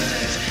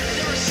thousands. And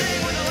they were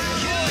saying with a loud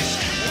voice,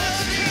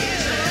 "Worthy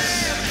is the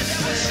Lamb that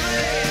was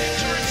slain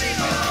to receive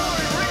power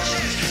and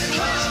riches and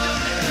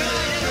wisdom and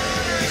might and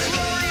honor and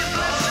glory and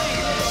blessing.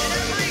 And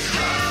every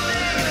created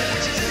thing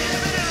which is in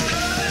heaven and on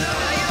earth and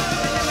on the earth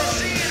and in the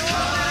sea and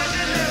all that is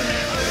in them,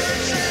 I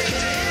heard saying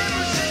to him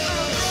who sits on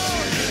the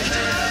throne, and to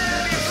the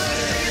Lamb be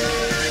blessing and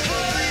honor and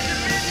glory and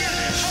dominion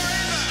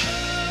forever."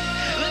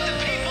 Let the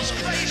peoples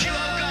praise you,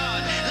 O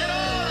God. Let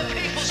all the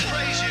peoples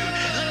praise you.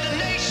 Let the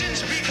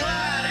nations be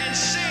glad and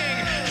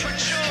sing for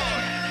joy.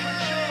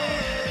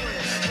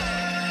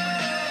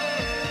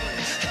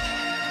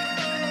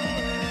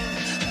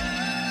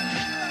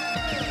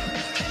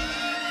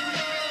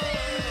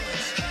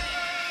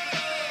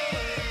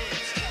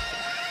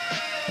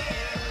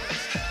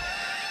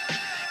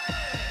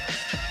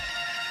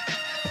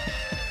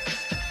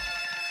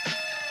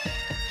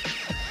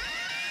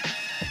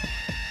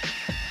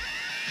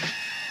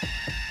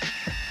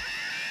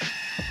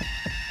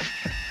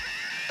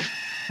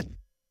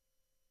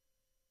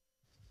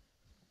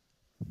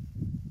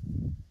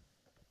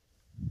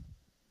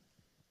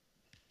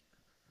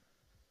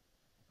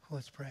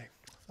 Let's pray.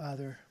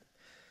 Father,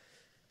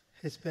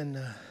 it's been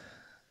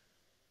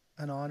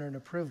an honor and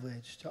a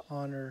privilege to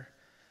honor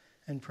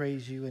and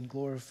praise you and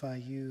glorify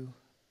you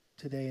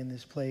today in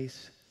this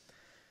place.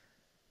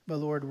 But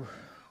Lord,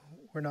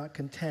 we're not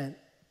content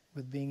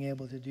with being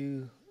able to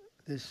do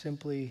this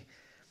simply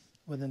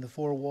within the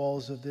four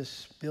walls of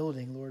this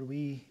building. Lord,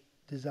 we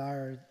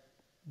desire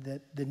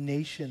that the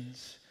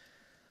nations,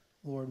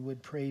 Lord,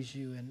 would praise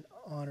you and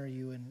honor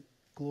you and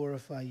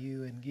glorify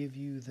you and give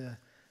you the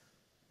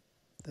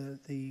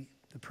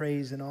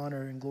praise and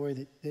honor and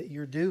glory that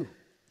you're due.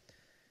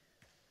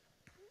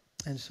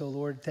 And so,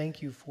 Lord,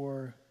 thank you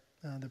for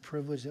the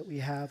privilege that we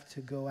have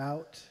to go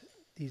out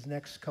these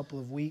next couple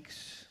of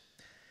weeks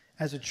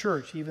as a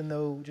church. Even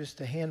though just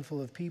a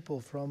handful of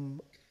people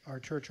from our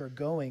church are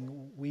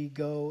going, we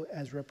go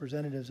as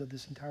representatives of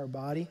this entire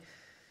body.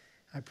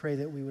 I pray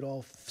that we would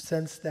all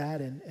sense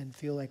that and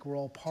feel like we're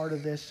all part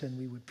of this, and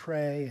we would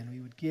pray and we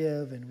would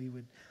give and we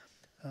would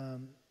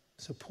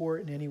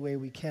support in any way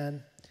we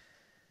can.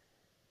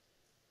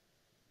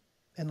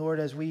 And Lord,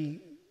 as we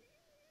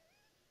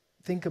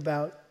think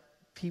about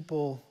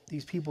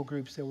these people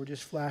groups that were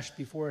just flashed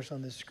before us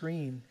on the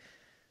screen,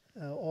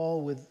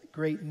 all with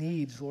great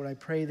needs, Lord, I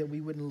pray that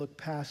we wouldn't look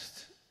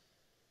past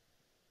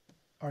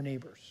our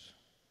neighbors,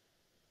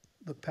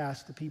 look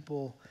past the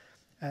people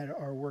at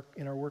our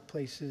in our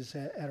workplaces,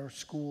 at our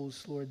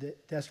schools, Lord,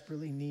 that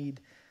desperately need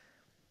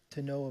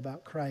to know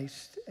about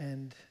Christ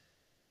and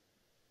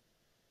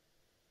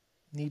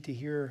need to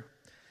hear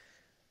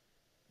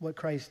what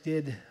Christ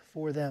did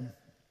for them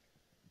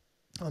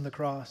on the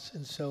cross.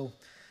 And so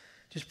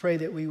just pray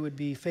that we would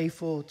be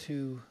faithful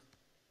to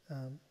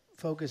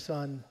focus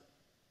on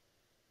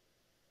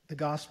the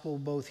gospel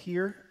both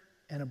here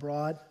and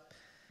abroad,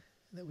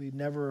 that we'd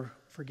never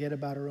forget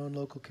about our own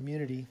local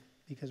community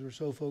because we're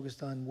so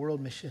focused on world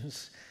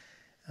missions.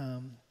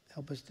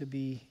 Help us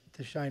to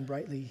shine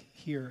brightly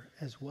here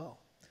as well.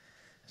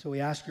 So we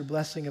ask your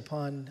blessing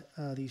upon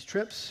these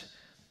trips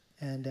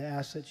and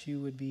ask that you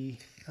would be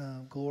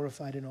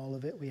glorified in all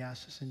of it. We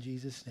ask this in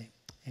Jesus' name.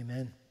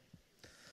 Amen.